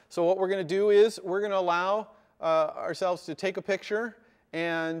camera. So what we're going to do is we're going to allow ourselves to take a picture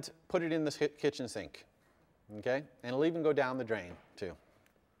and put it in the kitchen sink. Okay? And it'll even go down the drain, too.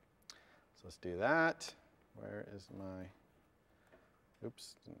 So let's do that. Where is my,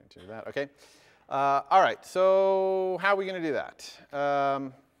 oops, didn't do that. Okay. All right, so how are we going to do that?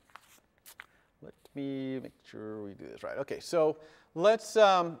 Let me make sure we do this right. Okay, so let's,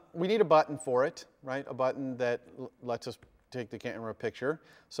 we need a button for it, right? A button that lets us take the camera picture.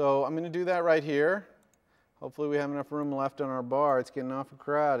 So I'm going to do that right here. Hopefully we have enough room left on our bar. It's getting awful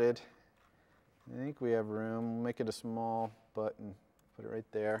crowded. I think we have room. We'll make it a small button. Put it right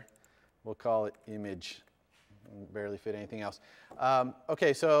there. We'll call it image. Barely fit anything else.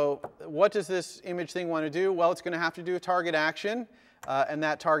 Okay, so what does this image thing want to do? Well, it's going to have to do a target action, and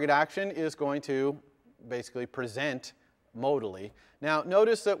that target action is going to basically present modally. Now,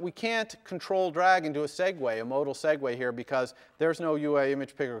 notice that we can't control drag and do a segue, a modal segue here, because there's no UI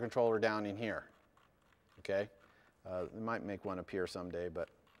image picker controller down in here. Okay? We might make one appear someday, but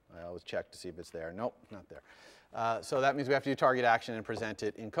I always check to see if it's there. Nope, not there. So that means we have to do target action and present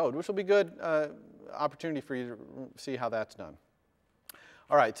it in code, which will be good opportunity for you to see how that's done.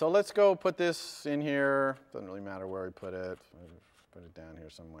 All right, so let's go put this in here. Doesn't really matter where we put it. Put it down here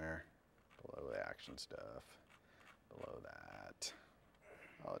somewhere, below the action stuff, below that.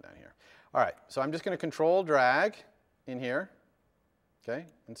 Oh, down here. All right, so I'm just going to control drag in here. Okay,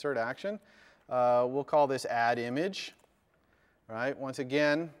 insert action. We'll call this add image. All right, once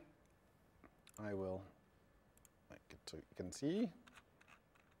again, I will make it so you can see.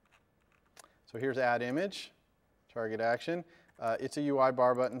 So here's add image, target action. It's a UI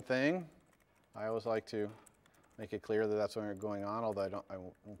bar button thing. I always like to make it clear that that's what's going on, although I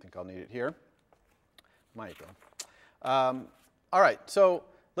don't think I'll need it here. Might though. All right, so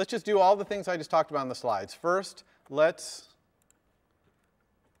let's just do all the things I just talked about on the slides. First, let's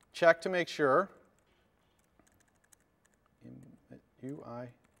check to make sure UI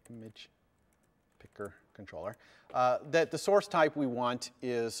image picker controller that the source type we want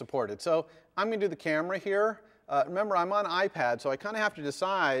is supported. So I'm going to do the camera here. Remember, I'm on iPad, so I kind of have to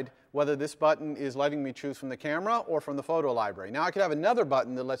decide whether this button is letting me choose from the camera or from the photo library. Now, I could have another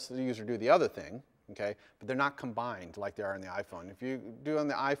button that lets the user do the other thing, okay? But they're not combined like they are on the iPhone. If you do on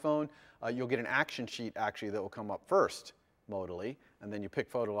the iPhone, you'll get an action sheet, actually, that will come up first modally, and then you pick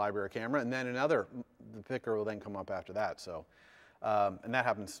photo library or camera, and then the picker will then come up after that. So, and that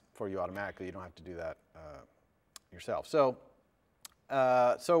happens for you automatically. You don't have to do that yourself. So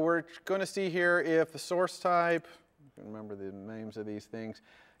we're going to see here if the source type, you can remember the names of these things,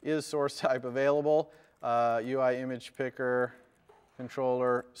 is source type available. UI image picker,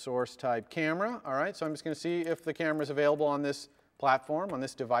 controller, source type camera. All right, so I'm just going to see if the camera is available on this platform, on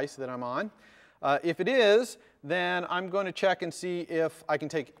this device that I'm on. If it is, then I'm going to check and see if I can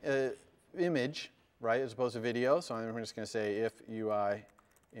take image, right, as opposed to video. So I'm just going to say if UI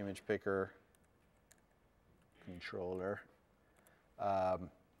image picker controller,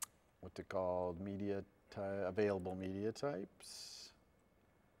 what's it called, media available media types.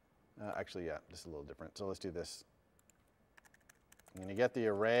 Actually, yeah, this is a little different. So let's do this. I'm going to get the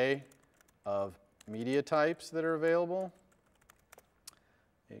array of media types that are available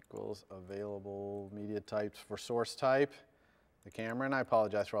equals available media types for source type, the camera. And I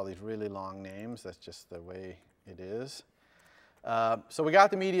apologize for all these really long names. That's just the way it is. So we got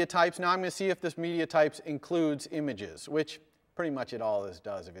the media types. Now I'm going to see if this media types includes images, which pretty much it all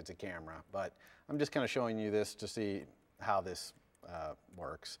does if it's a camera. But I'm just kind of showing you this to see how this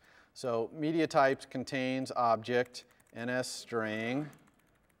works. So media types contains object NSString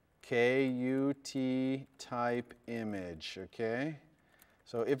KUT type image, okay?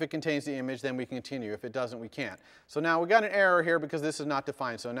 So if it contains the image, then we can continue. If it doesn't, we can't. So now we got an error here because this is not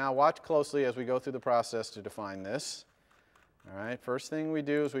defined. So now watch closely as we go through the process to define this. All right, first thing we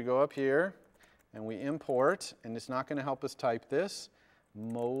do is we go up here and we import, and it's not going to help us type this,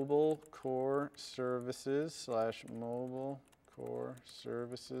 mobile core services / mobile core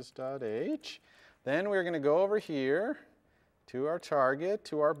services.h. Then we're going to go over here to our target,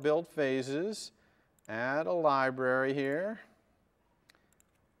 to our build phases, add a library here.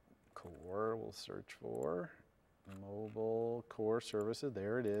 Core, we'll search for mobile core services.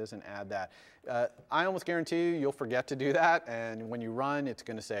 There it is, and add that. I almost guarantee you'll forget to do that, and when you run, it's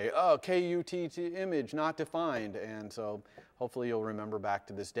going to say, oh, KUT image not defined, and so hopefully you'll remember back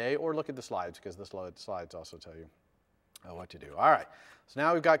to this day, or look at the slides, because the slides also tell you what to do. All right, so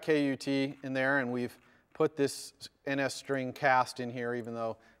now we've got KUT in there, and we've put this NSString cast in here, even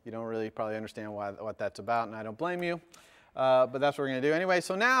though you don't really probably understand what that's about, and I don't blame you. But that's what we're going to do anyway.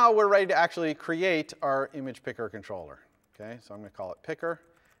 So now we're ready to actually create our image picker controller. Okay, so I'm going to call it picker,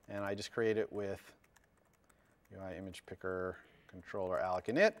 and I just create it with UI image picker controller alloc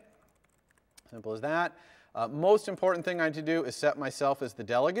init. Simple as that. Most important thing I need to do is set myself as the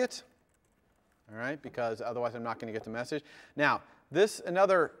delegate. All right, because otherwise I'm not going to get the message. Now,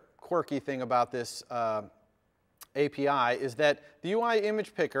 another quirky thing about this API is that the UI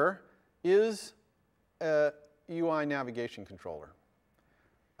image picker is a UI navigation controller.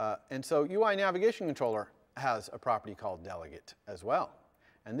 And so UI navigation controller has a property called delegate as well.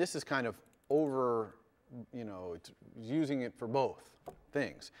 And this is kind of it's using it for both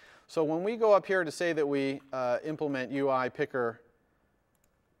things. So when we go up here to say that we implement UI picker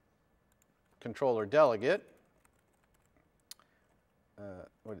controller delegate,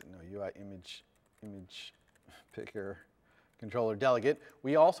 UI image picker controller delegate,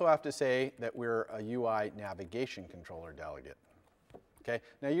 we also have to say that we're a UI navigation controller delegate. Okay?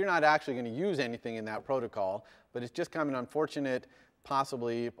 Now, you're not actually going to use anything in that protocol, but it's just kind of an unfortunate,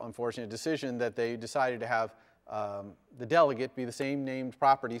 possibly unfortunate decision that they decided to have the delegate be the same named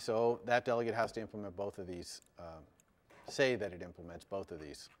property, so that delegate has to implement both of these, say that it implements both of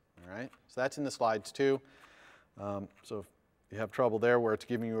these. All right? So that's in the slides too. So if you have trouble there where it's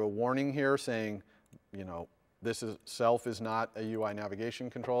giving you a warning here saying, you know, this self is not a UI navigation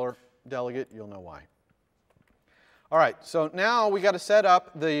controller delegate, you'll know why. All right, so now we got to set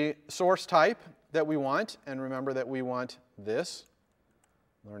up the source type that we want, and remember that we want this.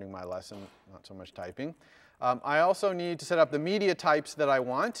 Learning my lesson, not so much typing. I also need to set up the media types that I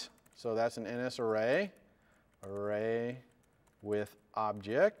want. So that's an NS array, array with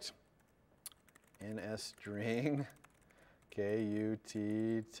object, NS string, KUT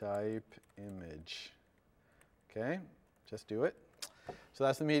type image. Okay, just do it. So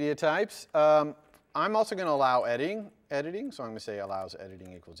that's the media types. I'm also going to allow editing, so I'm going to say allows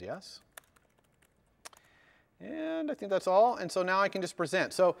editing equals yes. And I think that's all. And so now I can just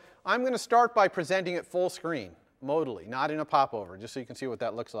present. So I'm going to start by presenting it full screen, modally, not in a popover, just so you can see what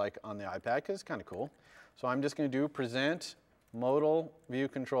that looks like on the iPad, because it's kind of cool. So I'm just going to do present modal view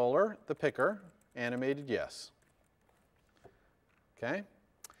controller, the picker, animated yes. Okay.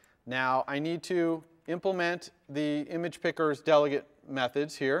 Now I need to implement the image picker's delegate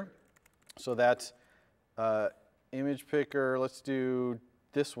methods here. So that's image picker. Let's do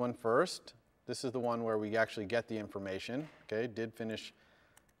this one first. This is the one where we actually get the information. Okay, did finish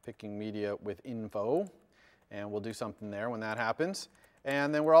picking media with info, and we'll do something there when that happens.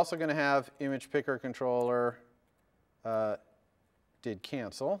 And then we're also going to have image picker controller did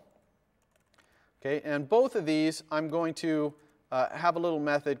cancel. Okay, and both of these I'm going to have a little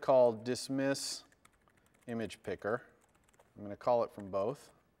method called dismiss image picker. I'm going to call it from both.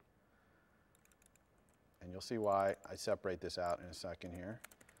 And you'll see why I separate this out in a second here.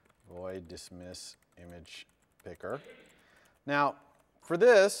 Void dismiss image picker. Now, for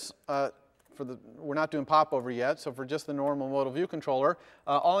this, we're not doing popover yet, so for just the normal modal view controller,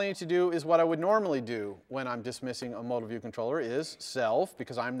 all I need to do is what I would normally do when I'm dismissing a modal view controller is self,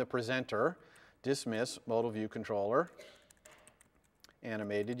 because I'm the presenter, dismiss modal view controller,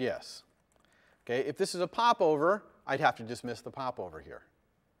 animated yes. Okay, if this is a popover, I'd have to dismiss the popover here.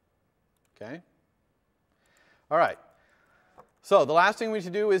 Okay? All right. So the last thing we need to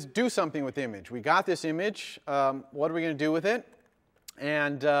do is do something with the image. We got this image. What are we going to do with it?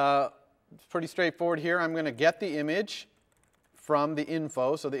 And it's pretty straightforward here. I'm going to get the image from the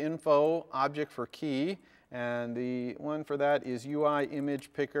info. So the info object for key. And the one for that is UI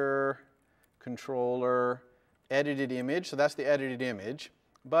image picker controller edited image. So that's the edited image.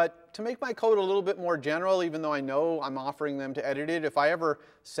 But to make my code a little bit more general, even though I know I'm offering them to edit it, if I ever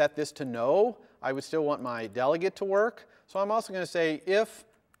set this to no, I would still want my delegate to work. So I'm also going to say if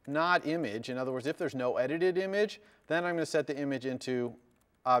not image, in other words, if there's no edited image, then I'm going to set the image into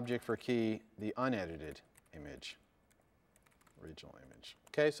object for key, the unedited image, original image.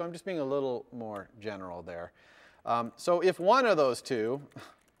 Okay, so I'm just being a little more general there. So if one of those two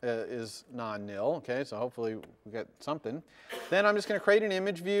is non-nil, okay, so hopefully we get something, then I'm just going to create an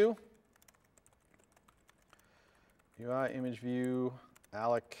image view, UI image view,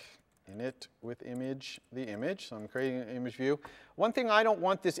 alloc init with image, the image. So I'm creating an image view. One thing I don't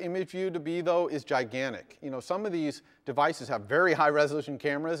want this image view to be, though, is gigantic. You know, some of these devices have very high resolution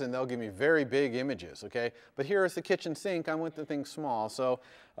cameras, and they'll give me very big images, okay? But here is the kitchen sink. I want the thing small. So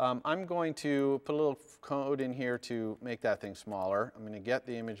I'm going to put a little code in here to make that thing smaller. I'm going to get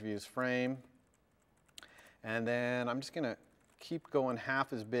the image views frame. And then I'm just going to keep going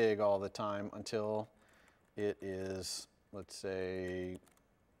half as big all the time until it is, let's say,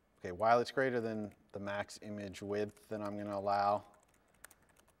 okay, while it's greater than the max image width that I'm going to allow,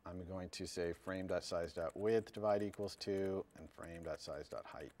 I'm going to say frame.size.width divide equals 2 and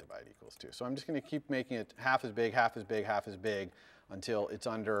frame.size.height divide equals 2. So I'm just going to keep making it half as big, half as big, half as big until it's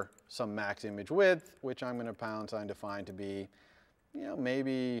under some max image width, which I'm going to pound sign define to be, you know,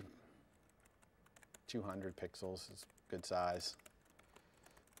 maybe 200 pixels is good size.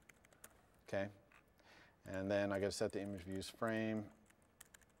 Okay. And then I got to set the image views frame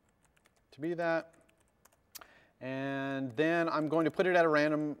to be that. And then I'm going to put it at a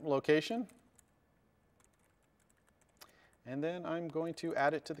random location. And then I'm going to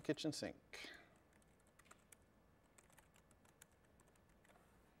add it to the kitchen sink.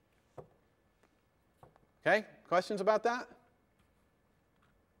 Okay, questions about that?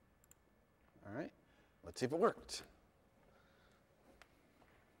 All right, let's see if it worked.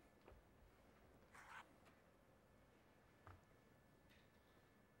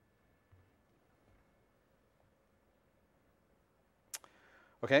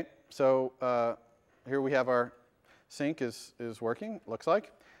 Okay, so here we have our sync is working, looks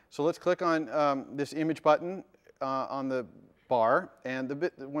like. So let's click on this image button on the bar,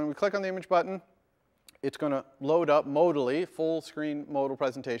 and when we click on the image button, it's going to load up modally, full screen modal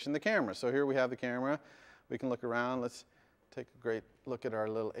presentation, the camera. So here we have the camera. We can look around. Let's take a great look at our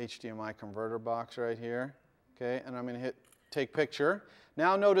little HDMI converter box right here. Okay, and I'm going to hit take picture.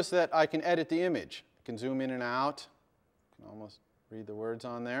 Now notice that I can edit the image. I can zoom in and out. I can almost read the words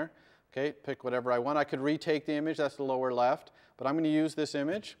on there. Okay, pick whatever I want. I could retake the image. That's the lower left. But I'm going to use this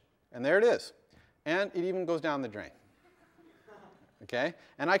image, and there it is. And it even goes down the drain. Okay,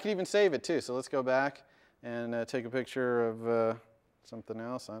 and I can even save it too. So let's go back and take a picture of something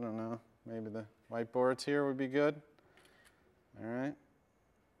else. I don't know. Maybe the whiteboards here would be good. All right,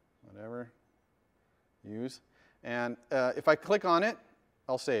 whatever. Use. And if I click on it,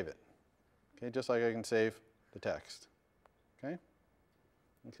 I'll save it. Okay, just like I can save the text. Okay?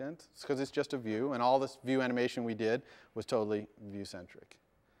 Make sense? It's because it's just a view, and all this view animation we did was totally view-centric.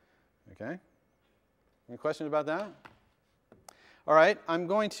 Okay? Any questions about that? All right, I'm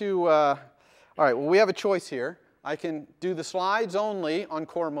going to, all right, well, we have a choice here. I can do the slides only on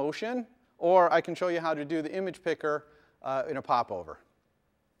core motion, or I can show you how to do the image picker in a popover.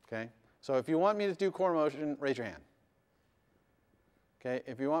 Okay? So if you want me to do core motion, raise your hand. Okay,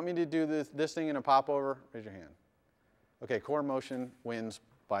 if you want me to do this thing in a popover, raise your hand. Okay, core motion wins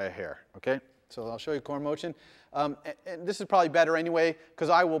by a hair. Okay, so I'll show you core motion. And this is probably better anyway, because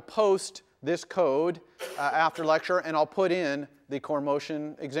I will post this code after lecture, and I'll put in the core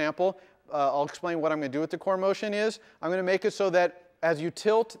motion example. I'll explain what I'm going to do with the core motion is. I'm going to make it so that as you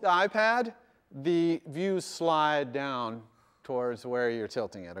tilt the iPad, the views slide down towards where you're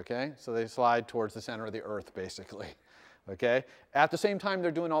tilting it, okay? So they slide towards the center of the earth, basically, okay? At the same time,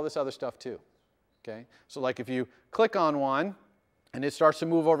 they're doing all this other stuff too, okay? So like if you click on one, and it starts to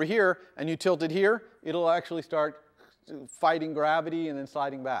move over here, and you tilt it here, it'll actually start fighting gravity and then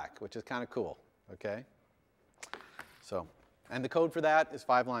sliding back, which is kind of cool, okay? So, and the code for that is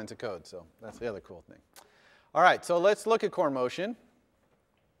 5 lines of code, so that's the other cool thing. All right, so let's look at core motion.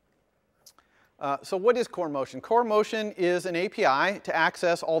 So what is core motion? Core motion is an API to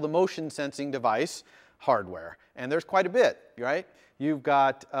access all the motion sensing device hardware. And there's quite a bit, right? You've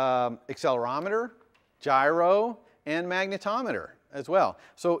got accelerometer, gyro, and magnetometer as well.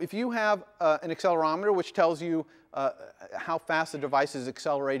 So if you have an accelerometer which tells you how fast the device is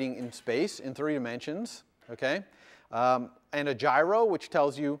accelerating in space in 3 dimensions, okay? And a gyro which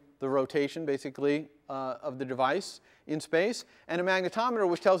tells you the rotation basically of the device in space, and a magnetometer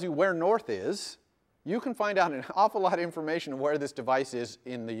which tells you where north is, you can find out an awful lot of information of where this device is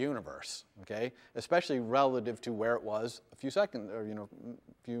in the universe, okay? Especially relative to where it was a few seconds, or a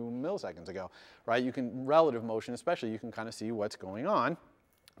few milliseconds ago, right? You can, relative motion especially, you can kind of see what's going on,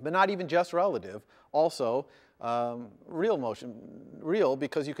 but not even just relative, also real motion, real,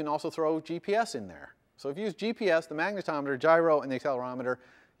 because you can also throw GPS in there. So if you use GPS, the magnetometer, gyro, and the accelerometer,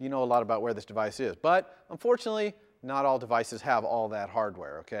 you know a lot about where this device is. But unfortunately, not all devices have all that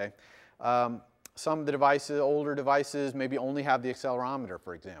hardware, okay? Some of the devices, older devices, maybe only have the accelerometer,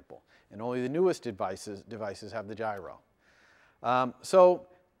 for example, and only the newest devices have the gyro. So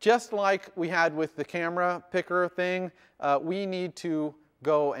just like we had with the camera picker thing, we need to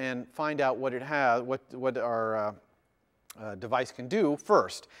go and find out what it has, what our device can do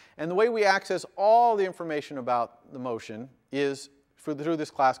first. And the way we access all the information about the motion is through this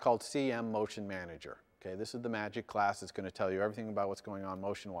class called CM Motion Manager. Okay, this is the magic class that's going to tell you everything about what's going on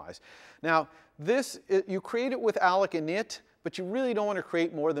motion-wise. Now, you create it with alloc init, but you really don't want to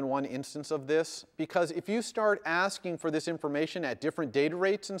create more than one instance of this, because if you start asking for this information at different data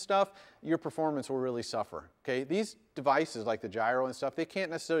rates and stuff, your performance will really suffer. Okay, these devices like the gyro and stuff, they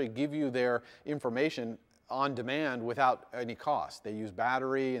can't necessarily give you their information on demand without any cost. They use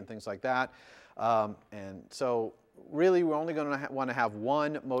battery and things like that, and so really we're only going to want to have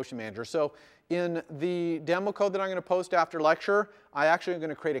one motion manager. So in the demo code that I'm going to post after lecture, I actually am going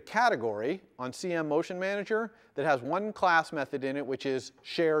to create a category on CM Motion Manager that has one class method in it, which is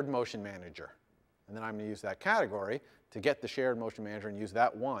Shared Motion Manager. And then I'm going to use that category to get the Shared Motion Manager and use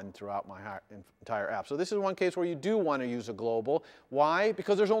that one throughout my entire app. So this is one case where you do want to use a global. Why?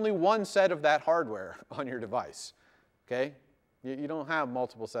 Because there's only one set of that hardware on your device. Okay? You don't have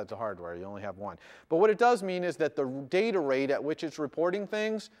multiple sets of hardware. You only have one. But what it does mean is that the data rate at which it's reporting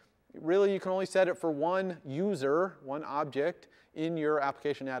things, really you can only set it for one user, one object, in your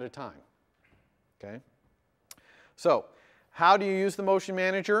application at a time. Okay? So how do you use the motion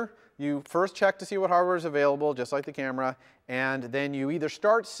manager? You first check to see what hardware is available, just like the camera, and then you either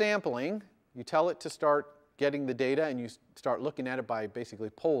start sampling, you tell it to start getting the data, and you start looking at it by basically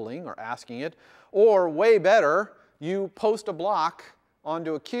polling or asking it, or way better, you post a block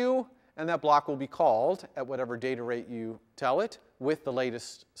onto a queue, and that block will be called at whatever data rate you tell it with the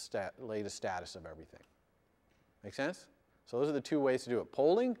latest status of everything. Make sense? So those are the two ways to do it,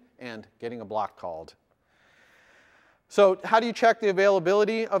 polling and getting a block called. So how do you check the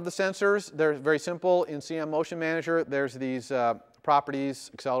availability of the sensors? They're very simple. In CM Motion Manager, there's these properties,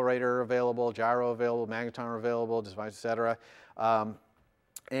 accelerator available, gyro available, magnetometer available, device, etc.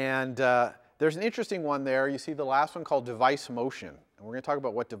 There's an interesting one there. You see the last one called device motion. And we're going to talk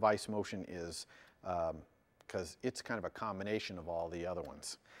about what device motion is because it's kind of a combination of all the other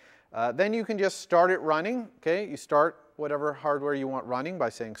ones. Then you can just start it running. Okay, you start whatever hardware you want running by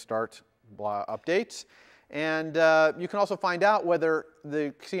saying start updates. And you can also find out whether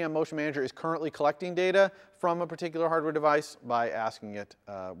the CM Motion Manager is currently collecting data from a particular hardware device by asking it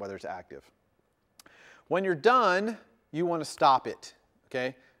whether it's active. When you're done, you want to stop it.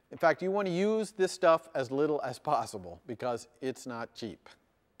 Okay? In fact, you want to use this stuff as little as possible because it's not cheap.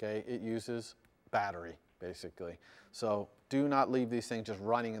 Okay? It uses battery, basically. So do not leave these things just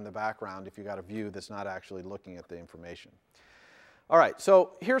running in the background if you've got a view that's not actually looking at the information. All right,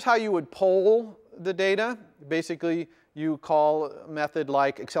 so here's how you would poll the data. Basically, you call a method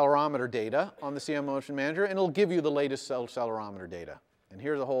like accelerometer data on the CM Motion Manager, and it'll give you the latest accelerometer data. And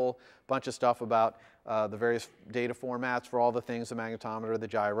here's a whole bunch of stuff about the various data formats for all the things, the magnetometer, the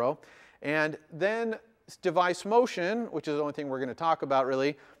gyro. And then device motion, which is the only thing we're going to talk about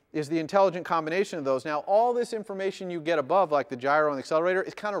really, is the intelligent combination of those. Now, all this information you get above, like the gyro and the accelerator,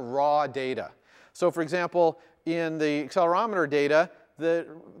 is kind of raw data. So for example, in the accelerometer data, that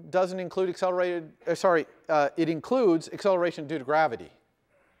doesn't include it includes acceleration due to gravity.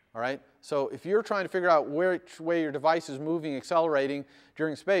 All right? So if you're trying to figure out which way your device is moving, accelerating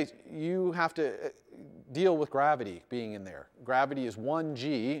during space, you have to deal with gravity being in there. Gravity is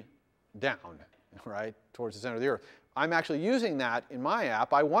 1g down, right, towards the center of the Earth. I'm actually using that in my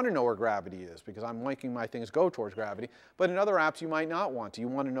app. I want to know where gravity is because I'm making my things go towards gravity. But in other apps, you might not want to. You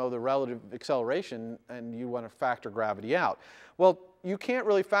want to know the relative acceleration, and you want to factor gravity out. Well, you can't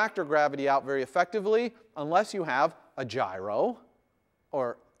really factor gravity out very effectively unless you have a gyro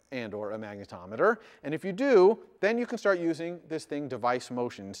or a magnetometer. And if you do, then you can start using this thing, device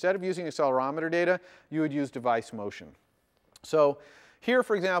motion. Instead of using accelerometer data, you would use device motion. So here,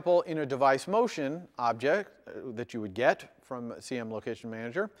 for example, in a device motion object that you would get from CM Location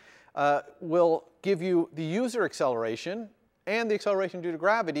Manager, will give you the user acceleration and the acceleration due to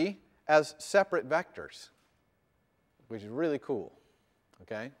gravity as separate vectors, which is really cool.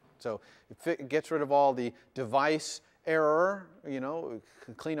 Okay? So it gets rid of all the device error, you know, it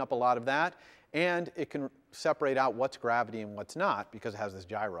can clean up a lot of that, and it can separate out what's gravity and what's not because it has this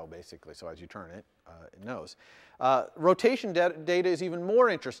gyro basically, so as you turn it, it knows. Rotation data is even more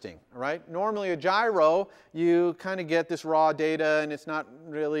interesting, right? Normally a gyro, you kind of get this raw data and it's not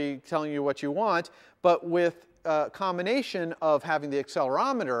really telling you what you want, but with a combination of having the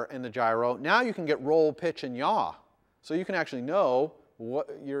accelerometer and the gyro, now you can get roll, pitch, and yaw. So you can actually know what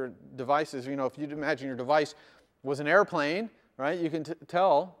your device is. You know, if you'd imagine your device was an airplane, right, you can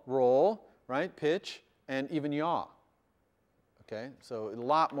tell roll, right, pitch, and even yaw. Okay, so a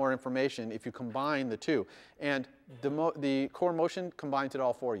lot more information if you combine the two. And the core motion combines it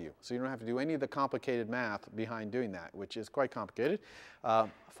all for you. So you don't have to do any of the complicated math behind doing that, which is quite complicated.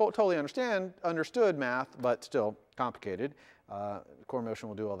 Totally understood math, but still complicated. Core motion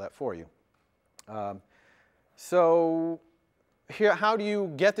will do all that for you. So here, how do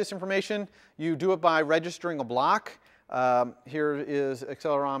you get this information? You do it by registering a block. Here is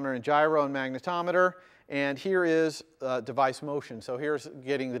accelerometer and gyro and magnetometer. And here is device motion. So here's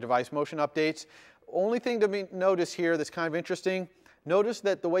getting the device motion updates. Only thing to notice here that's kind of interesting, notice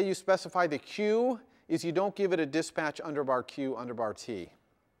that the way you specify the queue is you don't give it a dispatch underbar Q underbar T.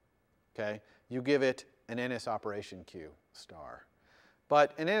 Okay? You give it an NS operation Q star.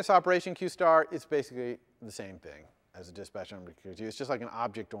 But an NS operation Q star is basically the same thing as a dispatch underbar Q T. It's just like an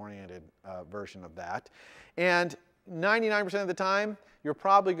object-oriented version of that. And 99% of the time, you're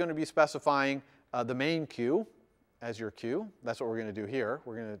probably going to be specifying the main queue as your queue. That's what we're going to do here.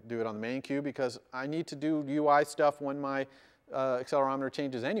 We're going to do it on the main queue because I need to do UI stuff when my accelerometer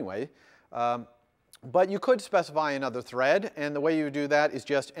changes anyway. But you could specify another thread, and the way you do that is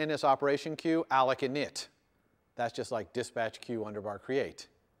just NS operation queue alloc init. That's just like dispatch queue underbar create.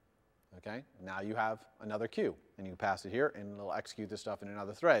 Okay, now you have another queue, and you pass it here, and it'll execute this stuff in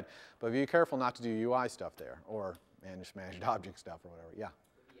another thread. But be careful not to do UI stuff there, or managed object stuff, or whatever. Yeah.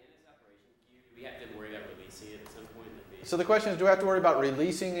 With the NS operation queue, do we have to worry about releasing it at some point? So the question is, do we have to worry about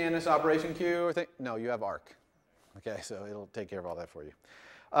releasing the NS operation queue? Or no, you have Arc. Okay, so it'll take care of all that for you.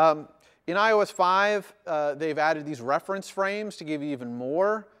 In iOS 5, they've added these reference frames to give you even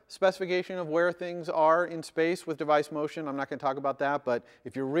more specification of where things are in space with device motion. I'm not going to talk about that, but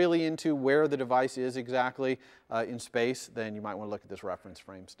if you're really into where the device is exactly in space, then you might want to look at this reference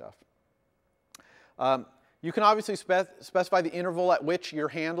frame stuff. You can obviously specify the interval at which your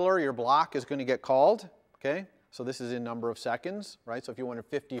handler, your block, is going to get called. Okay, so this is in number of seconds, right? So if you wanted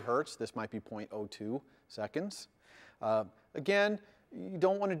 50 hertz, this might be 0.02 seconds. Again, you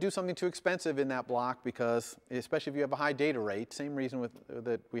don't want to do something too expensive in that block because, especially if you have a high data rate, same reason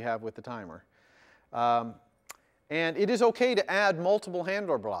that we have with the timer. And it is okay to add multiple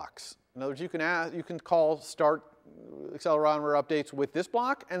handler blocks. In other words, you can call start accelerometer updates with this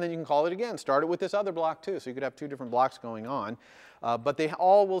block, and then you can call it again, start it with this other block too. So you could have two different blocks going on, but they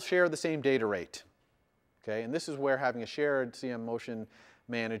all will share the same data rate. Okay, and this is where having a shared CM motion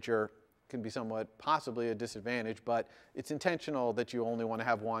manager can be somewhat possibly a disadvantage, but it's intentional that you only want to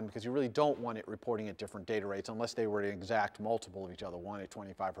have one because you really don't want it reporting at different data rates unless they were an exact multiple of each other, one at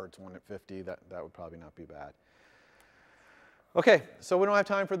 25 hertz, one at 50. That would probably not be bad. Okay, so we don't have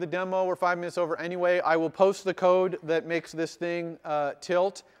time for the demo. We're 5 minutes over anyway. I will post the code that makes this thing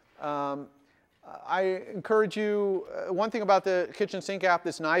tilt. I encourage you, one thing about the kitchen sink app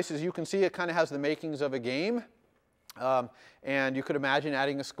that's nice is you can see it kind of has the makings of a game. And you could imagine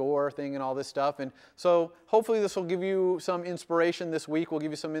adding a score thing and all this stuff. And so hopefully this will give you some inspiration this week. We'll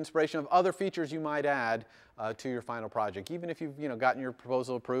give you some inspiration of other features you might add to your final project. Even if you've gotten your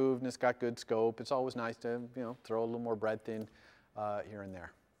proposal approved and it's got good scope, it's always nice to throw a little more breadth in here and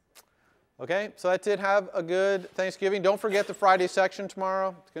there. Okay, so that's it. Have a good Thanksgiving. Don't forget the Friday section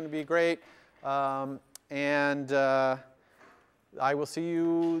tomorrow. It's going to be great. And I will see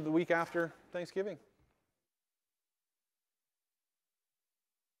you the week after Thanksgiving.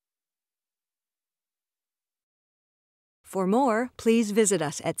 For more, please visit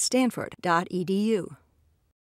us at stanford.edu.